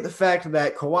 you look at the fact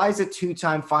that Kawhi's a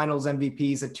two-time finals MVP,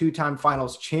 he's a two-time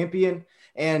finals champion,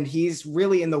 and he's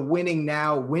really in the win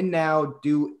now,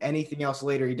 do anything else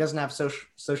later. He doesn't have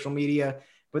social media.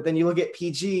 But then you look at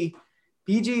PG.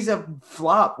 PG's a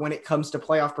flop when it comes to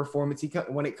playoff performance.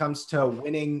 When it comes to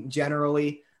winning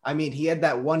generally. I mean, he had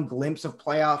that one glimpse of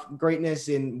playoff greatness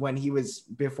when he was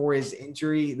before his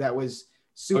injury. That was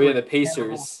super. Oh yeah, the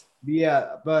Pacers.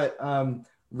 Yeah, but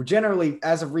generally,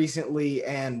 as of recently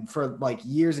and for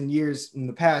years and years in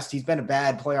the past, he's been a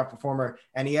bad playoff performer,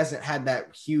 and he hasn't had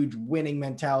that huge winning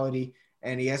mentality,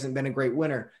 and he hasn't been a great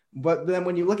winner. But then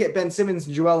when you look at Ben Simmons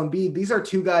and Joel Embiid, these are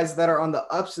two guys that are on the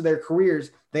ups of their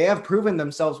careers. They have proven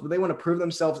themselves, but they want to prove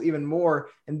themselves even more.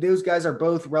 And those guys are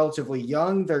both relatively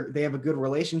young. They have a good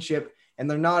relationship,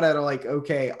 and they're not at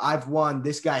okay, I've won,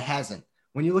 this guy hasn't.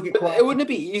 When you look at Kawhi, wouldn't it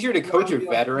be easier to coach a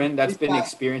veteran that's been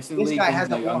experienced in the league than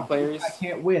the young players? I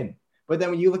can't win. But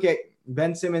then when you look at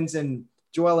Ben Simmons and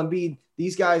Joel Embiid,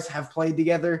 these guys have played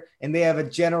together, and they have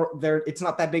it's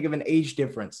not that big of an age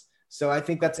difference. So I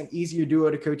think that's an easier duo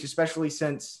to coach, especially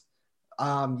since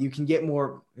you can get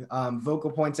more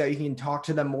vocal points out. You can talk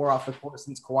to them more off the court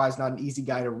since Kawhi's not an easy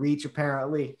guy to reach,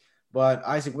 apparently. But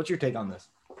Isaac, what's your take on this?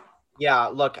 Yeah,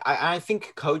 look, I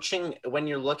think coaching, when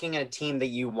you're looking at a team that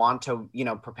you want to,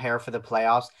 prepare for the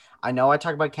playoffs, I know I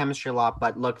talk about chemistry a lot,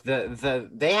 but look,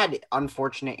 they had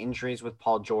unfortunate injuries with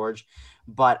Paul George,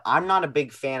 but I'm not a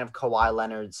big fan of Kawhi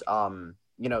Leonard's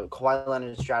Kawhi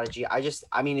Leonard's strategy.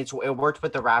 I mean, it worked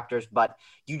with the Raptors, but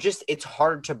it's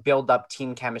hard to build up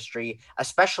team chemistry,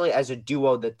 especially as a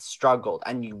duo that struggled.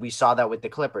 And we saw that with the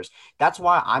Clippers. That's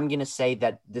why I'm going to say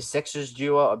that the Sixers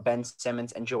duo of Ben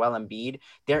Simmons and Joel Embiid,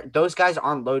 those guys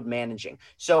aren't load managing.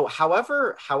 So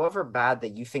however bad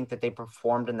that you think that they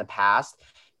performed in the past,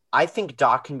 I think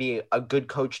Doc can be a good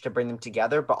coach to bring them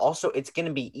together, but also it's going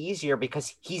to be easier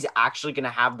because he's actually going to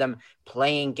have them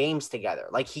playing games together.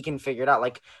 Like he can figure it out.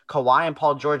 Like Kawhi and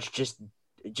Paul George just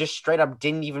straight up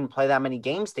didn't even play that many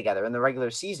games together in the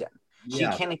regular season. So you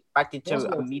can't expect it to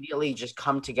immediately just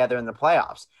come together in the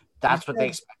playoffs. That's what they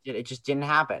expected. It just didn't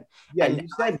happen. Yeah, and you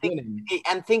said winning.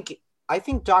 I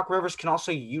think Doc Rivers can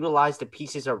also utilize the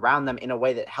pieces around them in a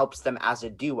way that helps them as a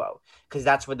duo, because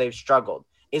that's where they've struggled.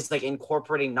 Is like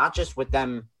incorporating not just with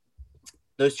them,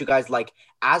 those two guys, like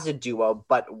as a duo,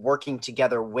 but working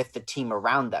together with the team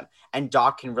around them. And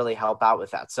Doc can really help out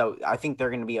with that. So I think they're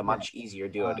going to be a much easier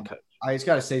duo to coach. I just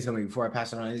got to say something before I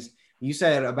pass it on. You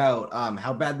said about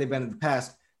how bad they've been in the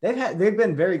past. They've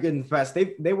been very good in the past.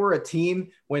 They were a team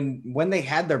when they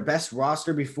had their best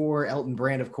roster before Elton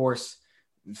Brand, of course,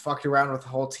 fucked around with the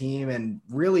whole team and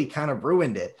really kind of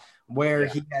ruined it. Where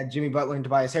he had Jimmy Butler and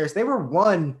Tobias Harris. They were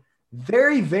one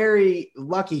very, very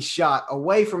lucky shot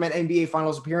away from an NBA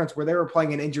Finals appearance where they were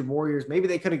playing an injured Warriors. Maybe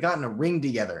they could have gotten a ring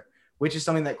together, which is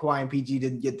something that Kawhi and PG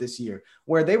didn't get this year,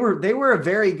 where they were a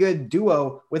very good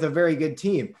duo with a very good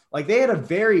team. Like they had a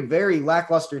very, very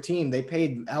lackluster team. They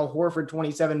paid Al Horford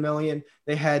 $27 million.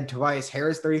 They had Tobias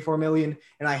Harris $34 million.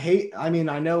 And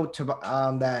I know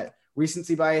that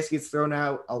recency bias gets thrown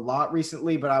out a lot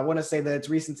recently, but I want to say that it's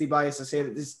recency bias to say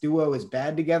that this duo is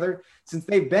bad together. Since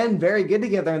they've been very good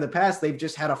together in the past, they've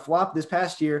just had a flop this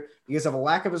past year because of a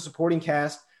lack of a supporting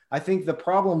cast. I think the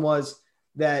problem was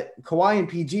that Kawhi and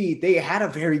PG, they had a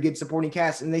very good supporting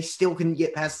cast and they still couldn't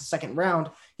get past the second round.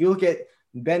 You look at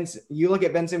Ben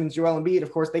Simmons, Joel Embiid.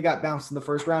 Of course, they got bounced in the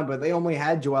first round, but they only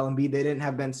had Joel Embiid. They didn't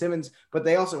have Ben Simmons, but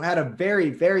they also had a very,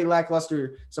 very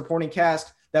lackluster supporting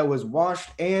cast that was washed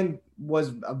and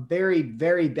was a very,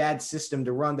 very bad system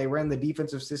to run. They ran the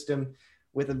defensive system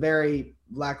with a very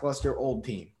lackluster old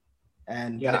team.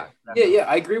 And I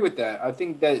agree with that. I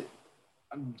think that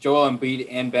Joel Embiid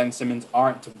and Ben Simmons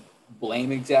aren't to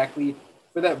blame exactly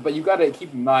for that, but you got to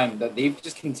keep in mind that they've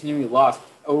just continually lost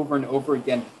over and over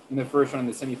again in the first round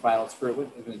of the semifinals.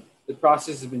 The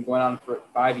process has been going on for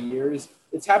 5 years.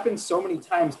 It's happened so many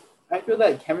times. I feel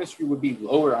that chemistry would be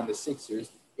lower on the Sixers.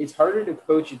 It's harder to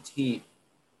coach a team.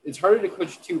 It's harder to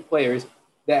coach two players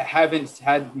that haven't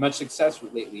had much success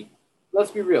lately.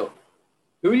 Let's be real.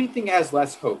 Who do you think has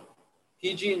less hope?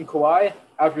 PG and Kawhi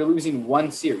after losing one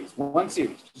series,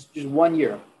 just 1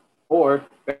 year, or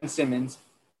Ben Simmons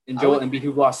and Joel Embiid,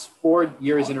 who've lost 4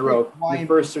 years in a row in the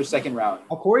first or second round.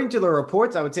 According to the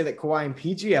reports, I would say that Kawhi and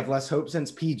PG have less hope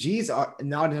since PG's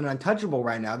not an untouchable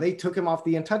right now. They took him off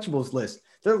the untouchables list.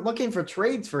 They're looking for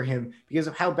trades for him because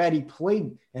of how bad he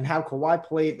played and how Kawhi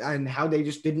played and how they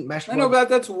just didn't mesh. I know, but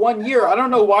that's 1 year. I don't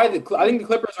know why I think the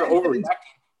Clippers are overreacting.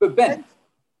 But Ben,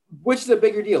 which is a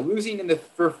bigger deal? Losing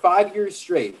for 5 years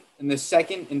straight in the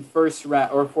second and first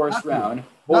round or fourth round,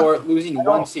 or losing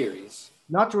one series?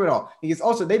 Not true at all. Because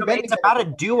also it's about a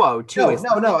duo too.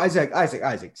 No,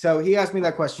 Isaac. So he asked me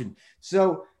that question.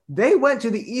 So they went to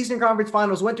the Eastern Conference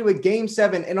Finals, went to a Game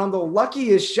 7, and on the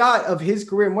luckiest shot of his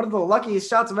career, and one of the luckiest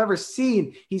shots I've ever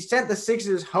seen, he sent the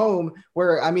Sixers home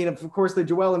where, I mean, of course, the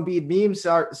Joel Embiid meme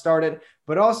started,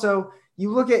 but also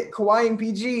you look at Kawhi and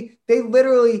PG, they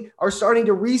literally are starting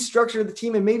to restructure the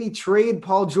team and maybe trade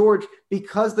Paul George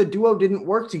because the duo didn't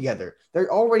work together.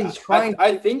 They're already trying.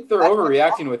 I think they're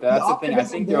overreacting with that. That's the thing. I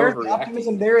think they're overreacting. The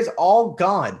optimism there is all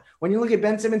gone. When you look at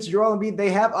Ben Simmons, Joel Embiid,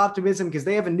 they have optimism because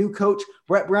they have a new coach.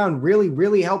 Brett Brown really,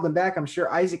 really helped them back. I'm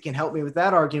sure Isaac can help me with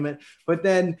that argument. But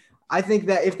then I think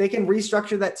that if they can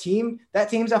restructure that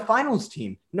team's a finals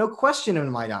team. No question in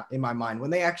my mind. When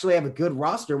they actually have a good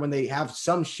roster, when they have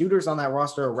some shooters on that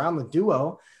roster around the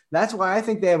duo, that's why I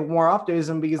think they have more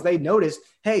optimism because they notice,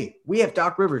 hey, we have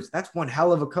Doc Rivers. That's one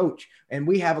hell of a coach. And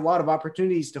we have a lot of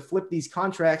opportunities to flip these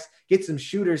contracts, get some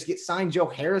shooters, get signed Joe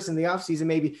Harris in the offseason,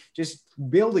 maybe just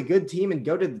build a good team and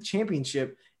go to the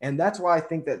championship. And that's why I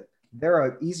think that they're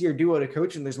an easier duo to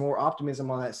coach and there's more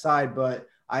optimism on that side. But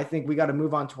I think we got to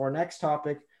move on to our next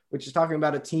topic, which is talking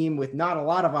about a team with not a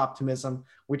lot of optimism,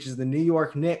 which is the New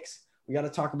York Knicks. We got to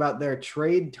talk about their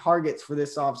trade targets for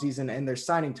this offseason and their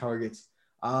signing targets.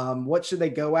 What should they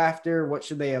go after? What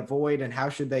should they avoid? And how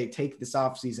should they take this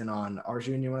offseason on?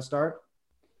 Arjun, you want to start?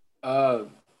 I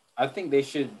think they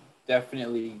should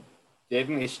definitely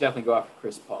go after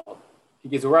Chris Paul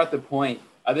because we're at the point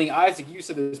I think, Isaac, you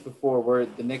said this before, where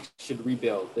the Knicks should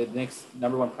rebuild. The Knicks'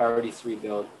 number one priority is to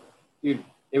rebuild. Dude,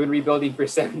 they've been rebuilding for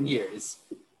 7 years.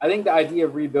 I think the idea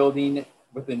of rebuilding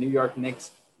with the New York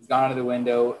Knicks has gone out of the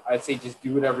window. I'd say just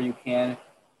do whatever you can.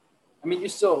 I mean, you're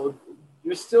still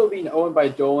being owned by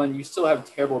Dolan. You still have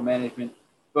terrible management.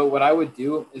 But what I would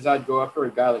do is I'd go after a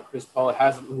guy like Chris Paul,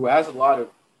 who has a lot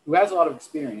of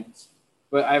experience.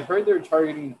 But I've heard they're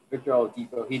targeting Victor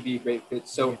Oladipo. He'd be a great fit.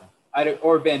 So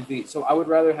or Van Vliet. So I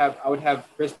would have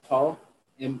Chris Paul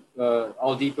and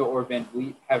Oladipo or Van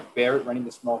Vliet, have Barrett running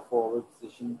the small forward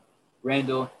position,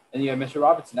 Randall, and you have Mr.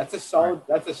 Robinson. That's a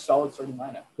solid starting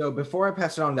lineup. So before I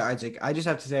pass it on to Isaac, I just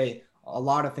have to say a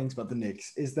lot of things about the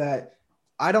Knicks is that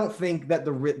I don't think that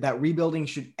that rebuilding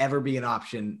should ever be an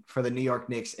option for the New York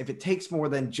Knicks if it takes more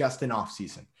than just an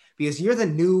offseason. Because you're the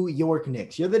New York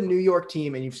Knicks. You're the New York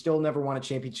team, and you've still never won a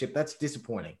championship. That's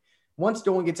disappointing. Once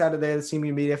Dolan gets out of there, the team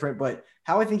can be different. But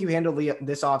how I think you handle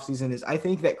this offseason is I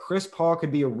think that Chris Paul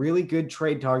could be a really good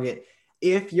trade target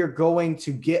if you're going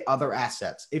to get other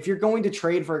assets. If you're going to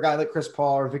trade for a guy like Chris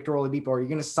Paul or Victor Oladipo, or you're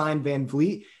going to sign Van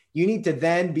Vliet, you need to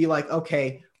then be like,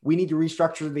 okay, we need to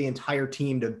restructure the entire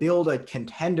team to build a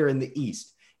contender in the East.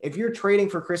 If you're trading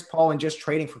for Chris Paul and just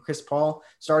trading for Chris Paul,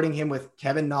 starting him with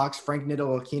Kevin Knox, Frank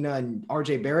Ntilikina, and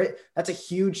RJ Barrett, that's a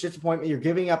huge disappointment. You're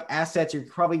giving up assets. You're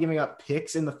probably giving up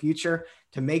picks in the future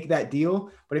to make that deal.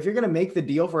 But if you're going to make the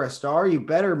deal for a star, you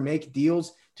better make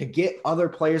deals to get other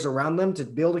players around them to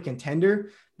build a contender.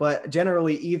 But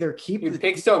generally, either keep the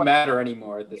picks don't matter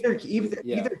anymore. Either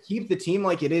keep the team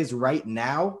like it is right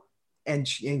now and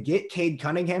get Cade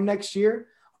Cunningham next year,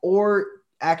 or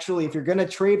actually, if you're going to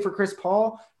trade for Chris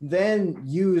Paul, then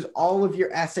use all of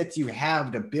your assets you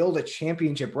have to build a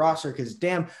championship roster. Because,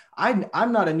 damn,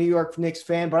 I'm not a New York Knicks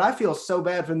fan, but I feel so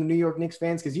bad for the New York Knicks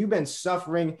fans because you've been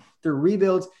suffering through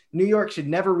rebuilds. New York should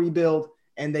never rebuild,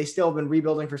 and they still have been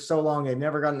rebuilding for so long. They've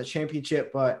never gotten a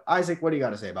championship. But, Isaac, what do you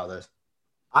got to say about this?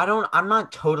 I'm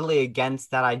not totally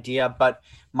against that idea, but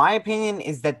my opinion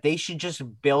is that they should just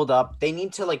build up. They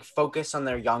need to focus on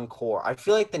their young core. I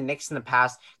feel like the Knicks in the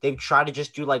past, they've tried to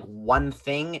just do one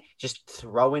thing, just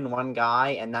throw in one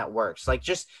guy and that works.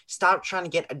 Just stop trying to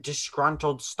get a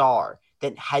disgruntled star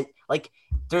that has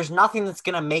there's nothing that's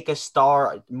going to make a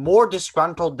star more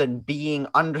disgruntled than being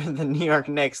under the New York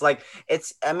Knicks.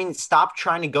 Stop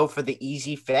trying to go for the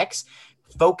easy fix.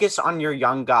 Focus on your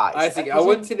young guys. I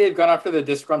wouldn't say they've gone after the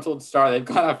disgruntled star. They've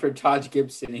gone after Taj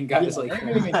Gibson and guys don't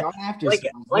after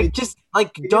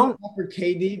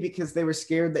KD because they were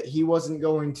scared that he wasn't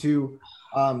going to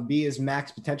be his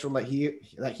max potential that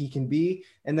he can be,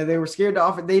 and then they were scared to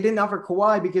offer. They didn't offer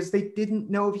Kawhi because they didn't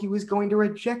know if he was going to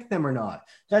reject them or not.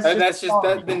 That's just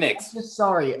the Knicks. Just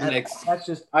sorry. The Knicks. That's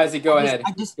just Isaac. Go ahead.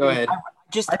 Go ahead.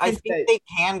 I think they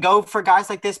can go for guys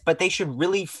like this, but they should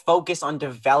really focus on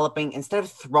developing instead of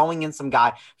throwing in some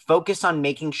guy. Focus on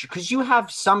making sure, because you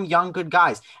have some young good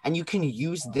guys, and you can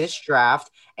use this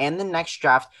draft and the next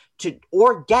draft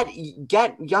or get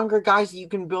younger guys that you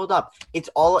can build up. It's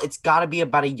got to be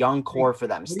about a young core for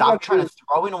them. Stop trying to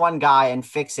throw in one guy and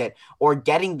fix it, or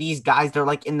getting these guys they're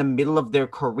in the middle of their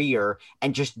career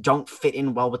and just don't fit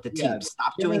in well with the team.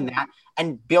 Stop doing that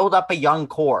and build up a young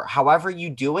core. However you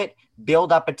do it,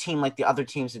 build up a team like the other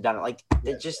teams have done it. I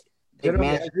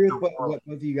agree with what both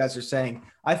of you guys are saying.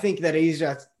 I think that it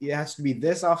has to be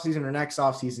this offseason or next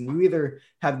offseason. You either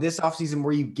have this offseason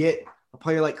where you get a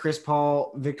player like Chris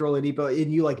Paul, Victor Oladipo,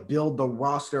 and you build the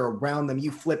roster around them. You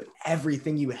flip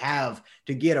everything you have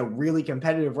to get a really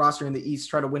competitive roster in the East,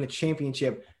 try to win a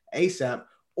championship ASAP,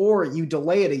 or you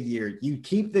delay it a year. You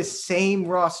keep this same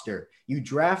roster. You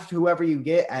draft whoever you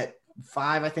get at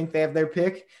 5, I think they have their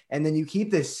pick, and then you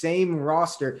keep the same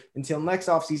roster until next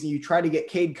offseason. You try to get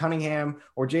Cade Cunningham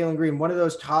or Jalen Green, one of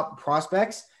those top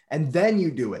prospects, and then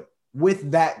you do it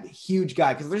with that huge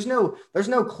guy, because there's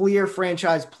no clear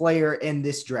franchise player in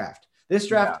this draft. This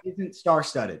draft isn't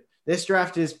star-studded. This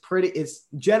draft is it's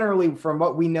generally, from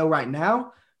what we know right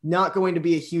now, not going to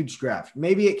be a huge draft.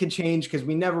 Maybe it could change because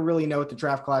we never really know what the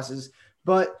draft class is,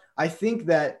 but I think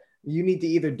that you need to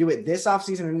either do it this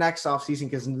offseason or next offseason,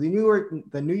 because the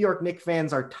New York Knicks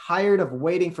fans are tired of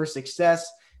waiting for success.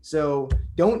 So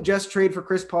don't just trade for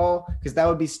Chris Paul, because that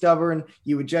would be stubborn.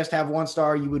 You would just have one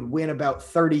star. You would win about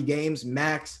 30 games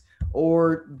max,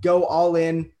 or go all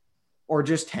in, or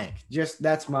just tank.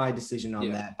 That's my decision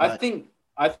on that. But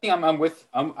I think I'm with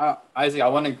Isaac. I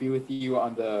want to agree with you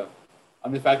on the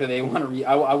fact that they want to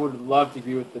I would love to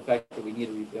agree with the fact that we need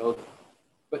to rebuild.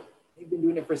 They've been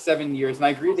doing it for 7 years, and I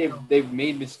agree they've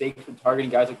made mistakes with targeting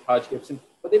guys like Taj Gibson,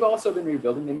 but they've also been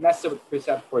rebuilding. They messed up with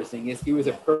Kristaps Porzingis. He was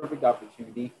a perfect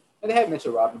opportunity, and they had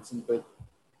Mitchell Robinson, but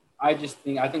I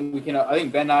think we can. I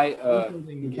think Ben and I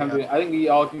can come to. I think we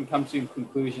all can come to a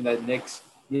conclusion that Knicks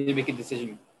need to make a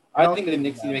decision. I think the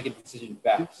Knicks need to make a decision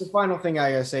fast. The final thing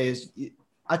I gotta say is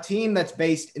a team that's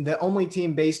the only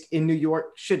team based in New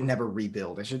York should never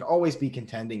rebuild. It should always be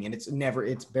contending, and it's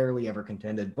barely ever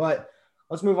contended. But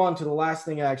let's move on to the last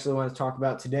thing I actually want to talk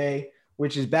about today,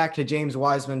 which is back to James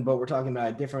Wiseman, but we're talking about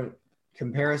a different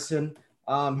comparison.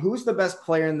 Who's the best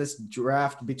player in this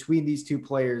draft between these two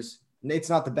players? It's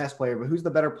not the best player, but who's the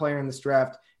better player in this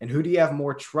draft? And who do you have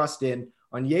more trust in,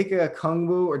 Onyeka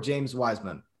Okongwu or James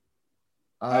Wiseman?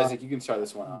 Isaac, you can start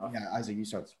this one off. Yeah, Isaac, you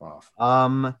start this one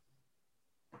off.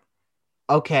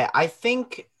 Okay, I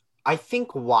think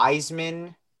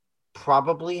Wiseman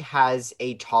probably has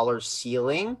a taller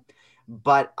ceiling,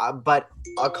 but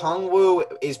Okongwu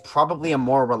is probably a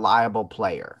more reliable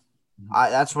player.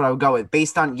 That's what I would go with,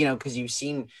 based on, because you've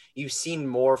seen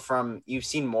more from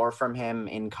him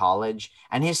in college,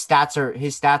 and his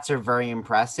stats are very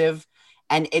impressive.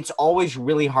 And it's always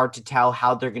really hard to tell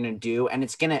how they're going to do. And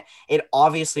it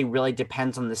obviously really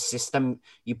depends on the system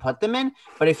you put them in.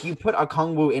 But if you put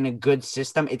Okongwu in a good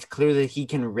system, it's clear that he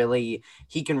can really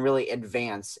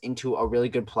advance into a really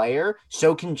good player.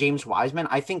 So can James Wiseman.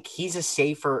 I think he's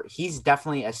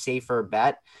definitely a safer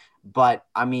bet. But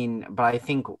I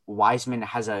think Wiseman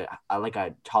has a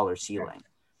taller ceiling.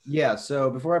 Yeah. So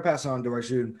before I pass on to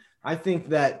Arjun, I think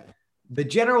that the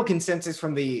general consensus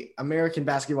from the American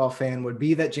basketball fan would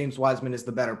be that James Wiseman is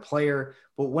the better player.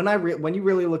 But when you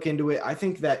really look into it, I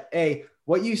think that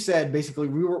what you said, basically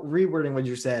rewording what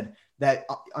you said, that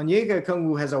Onyeka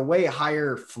Okongwu has a way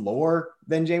higher floor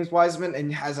than James Wiseman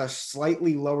and has a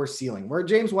slightly lower ceiling, where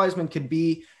James Wiseman could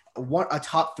be a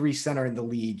top 3 center in the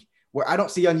league, where I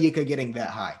don't see Onyeka getting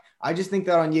that high. I just think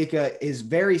that Onyeka is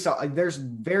very solid. There's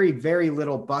very, very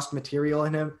little bust material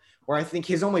in him, where I think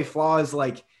his only flaw is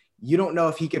you don't know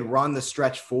if he could run the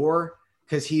stretch 4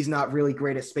 because he's not really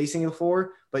great at spacing the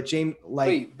floor. But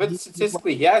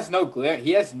statistically, he has no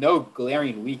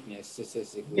glaring weakness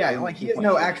statistically. Yeah, he has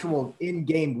no actual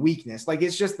in-game weakness.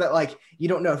 It's just that you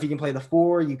don't know if he can play the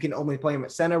 4. You can only play him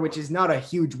at center, which is not a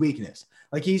huge weakness.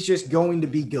 He's just going to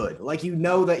be good. That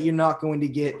you're not going to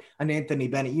get an Anthony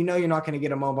Bennett. You're not going to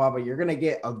get a Mo Bamba. You're going to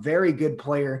get a very good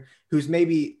player who's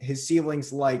maybe his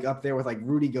ceiling's up there with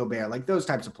Rudy Gobert, those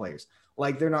types of players.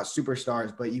 They're not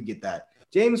superstars, but you get that.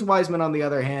 James Wiseman, on the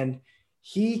other hand,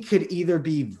 he could either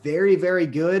be very, very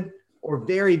good or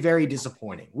very, very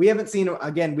disappointing. We haven't seen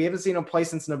him play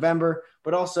since November,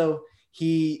 but also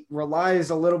he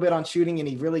relies a little bit on shooting, and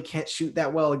he really can't shoot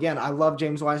that well. Again, I love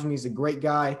James Wiseman. He's a great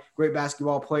guy, great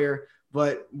basketball player.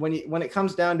 But when it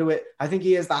comes down to it, I think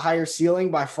he has the higher ceiling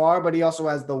by far, but he also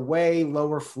has the way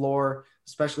lower floor,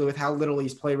 especially with how little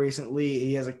he's played recently.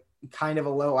 He has a kind of a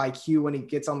low IQ when he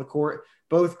gets on the court.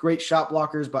 Both great shot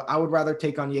blockers, but I would rather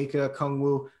take Onyeka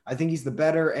Okongwu. I think he's the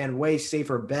better and way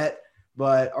safer bet.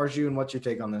 But Arjun, what's your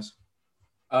take on this?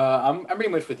 I'm pretty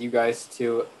much with you guys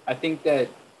too. I think that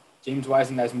James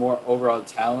Wiseman has more overall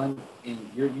talent,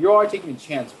 and you are taking a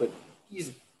chance, but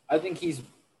I think he's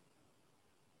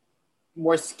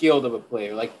more skilled of a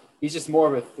player. He's just more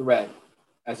of a threat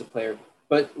as a player.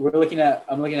 But I'm looking at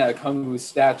Okongwu's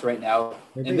stats right now,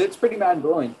 and it's pretty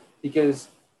mind-blowing because,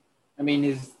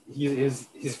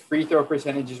 his free throw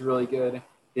percentage is really good.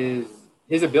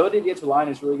 His ability to get to the line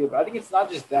is really good. But I think it's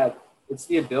not just that; it's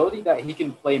the ability that he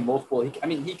can play multiple. He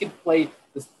can play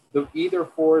the either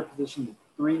forward position,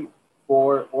 3,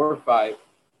 4, or 5,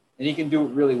 and he can do it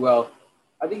really well.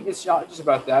 I think it's not just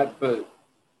about that, but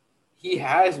he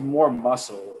has more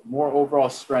muscle, more overall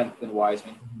strength than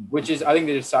Wiseman, which is, I think,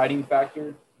 the deciding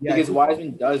factor. Yeah, because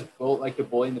Wiseman does like to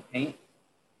bully in the paint,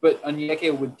 but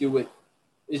Onyeka would do it.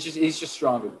 He's just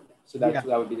stronger. So that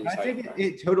would be the deciding factor.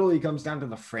 It totally comes down to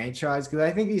the franchise, because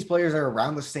I think these players are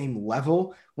around the same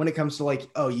level when it comes to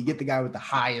you get the guy with the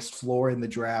highest floor in the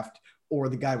draft, or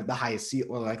the guy with the highest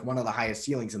ceiling, or one of the highest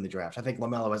ceilings in the draft. I think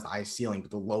LaMelo has the highest ceiling, but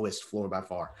the lowest floor by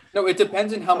far. No, it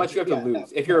depends on how much you have to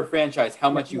lose. If you're a franchise, how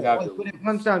much you have to lose. When it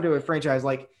comes down to a franchise,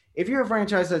 if you're a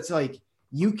franchise that's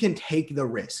you can take the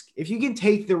risk. If you can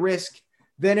take the risk,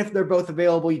 then if they're both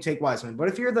available, you take Wiseman. But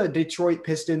if you're the Detroit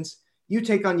Pistons, you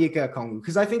take Onyeka Okongwu,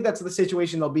 because I think that's the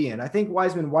situation they'll be in. I think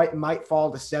Wiseman might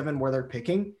fall to 7 where they're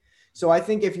picking. So I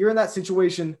think if you're in that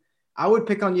situation, I would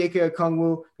pick Onyeka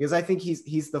Okongwu, because I think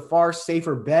he's the far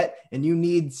safer bet, and you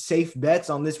need safe bets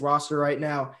on this roster right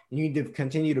now, and you need to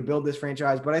continue to build this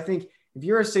franchise. But I think if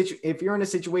you're in a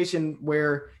situation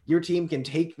where your team can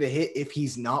take the hit if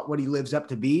he's not what he lives up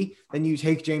to be, then you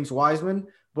take James Wiseman.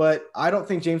 But I don't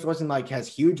think James Wiseman like has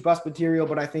huge bust material,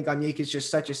 but I think Onyeka is just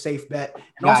such a safe bet.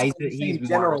 And also on the same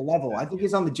general level. I think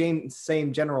he's on the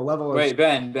same general level. Wait,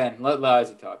 Ben, let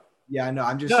Isaac talk. Yeah, I know.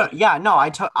 I'm just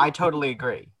I totally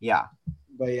agree. Yeah.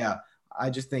 But yeah, I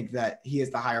just think that he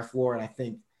has the higher floor, and I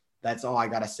think that's all I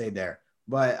gotta say there.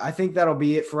 But I think that'll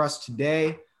be it for us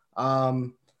today.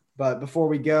 But before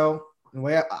we go, the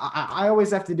way I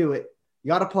always have to do it. You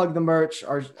got to plug the merch.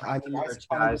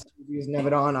 Guys. Never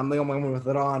it on. I'm the only one with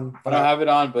it on. I don't have it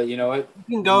on, but you know what?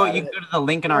 You can go to the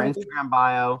link in our Instagram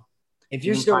bio. If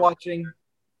you're still watching,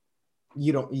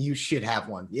 you should have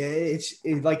one. Yeah, it's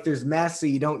like there's masks, so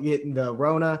you don't get the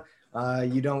Rona.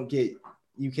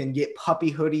 You can get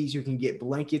puppy hoodies, you can get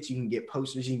blankets, you can get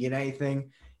posters, you can get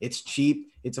anything. It's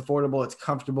cheap, it's affordable, it's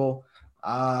comfortable.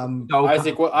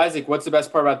 Isaac, what's the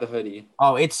best part about the hoodie?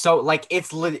 Oh, it's so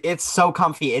it's so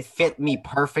comfy. It fit me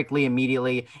perfectly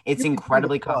immediately. It's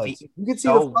incredibly comfy. You can see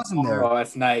the fuzz in there. Oh,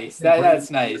 that's nice.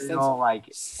 That's nice.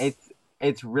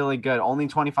 It's really good. Only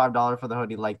 $25 for the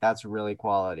hoodie. Like, that's really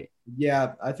quality.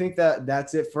 Yeah, I think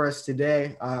that's it for us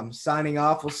today. Signing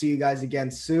off. We'll see you guys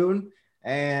again soon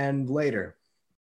and later.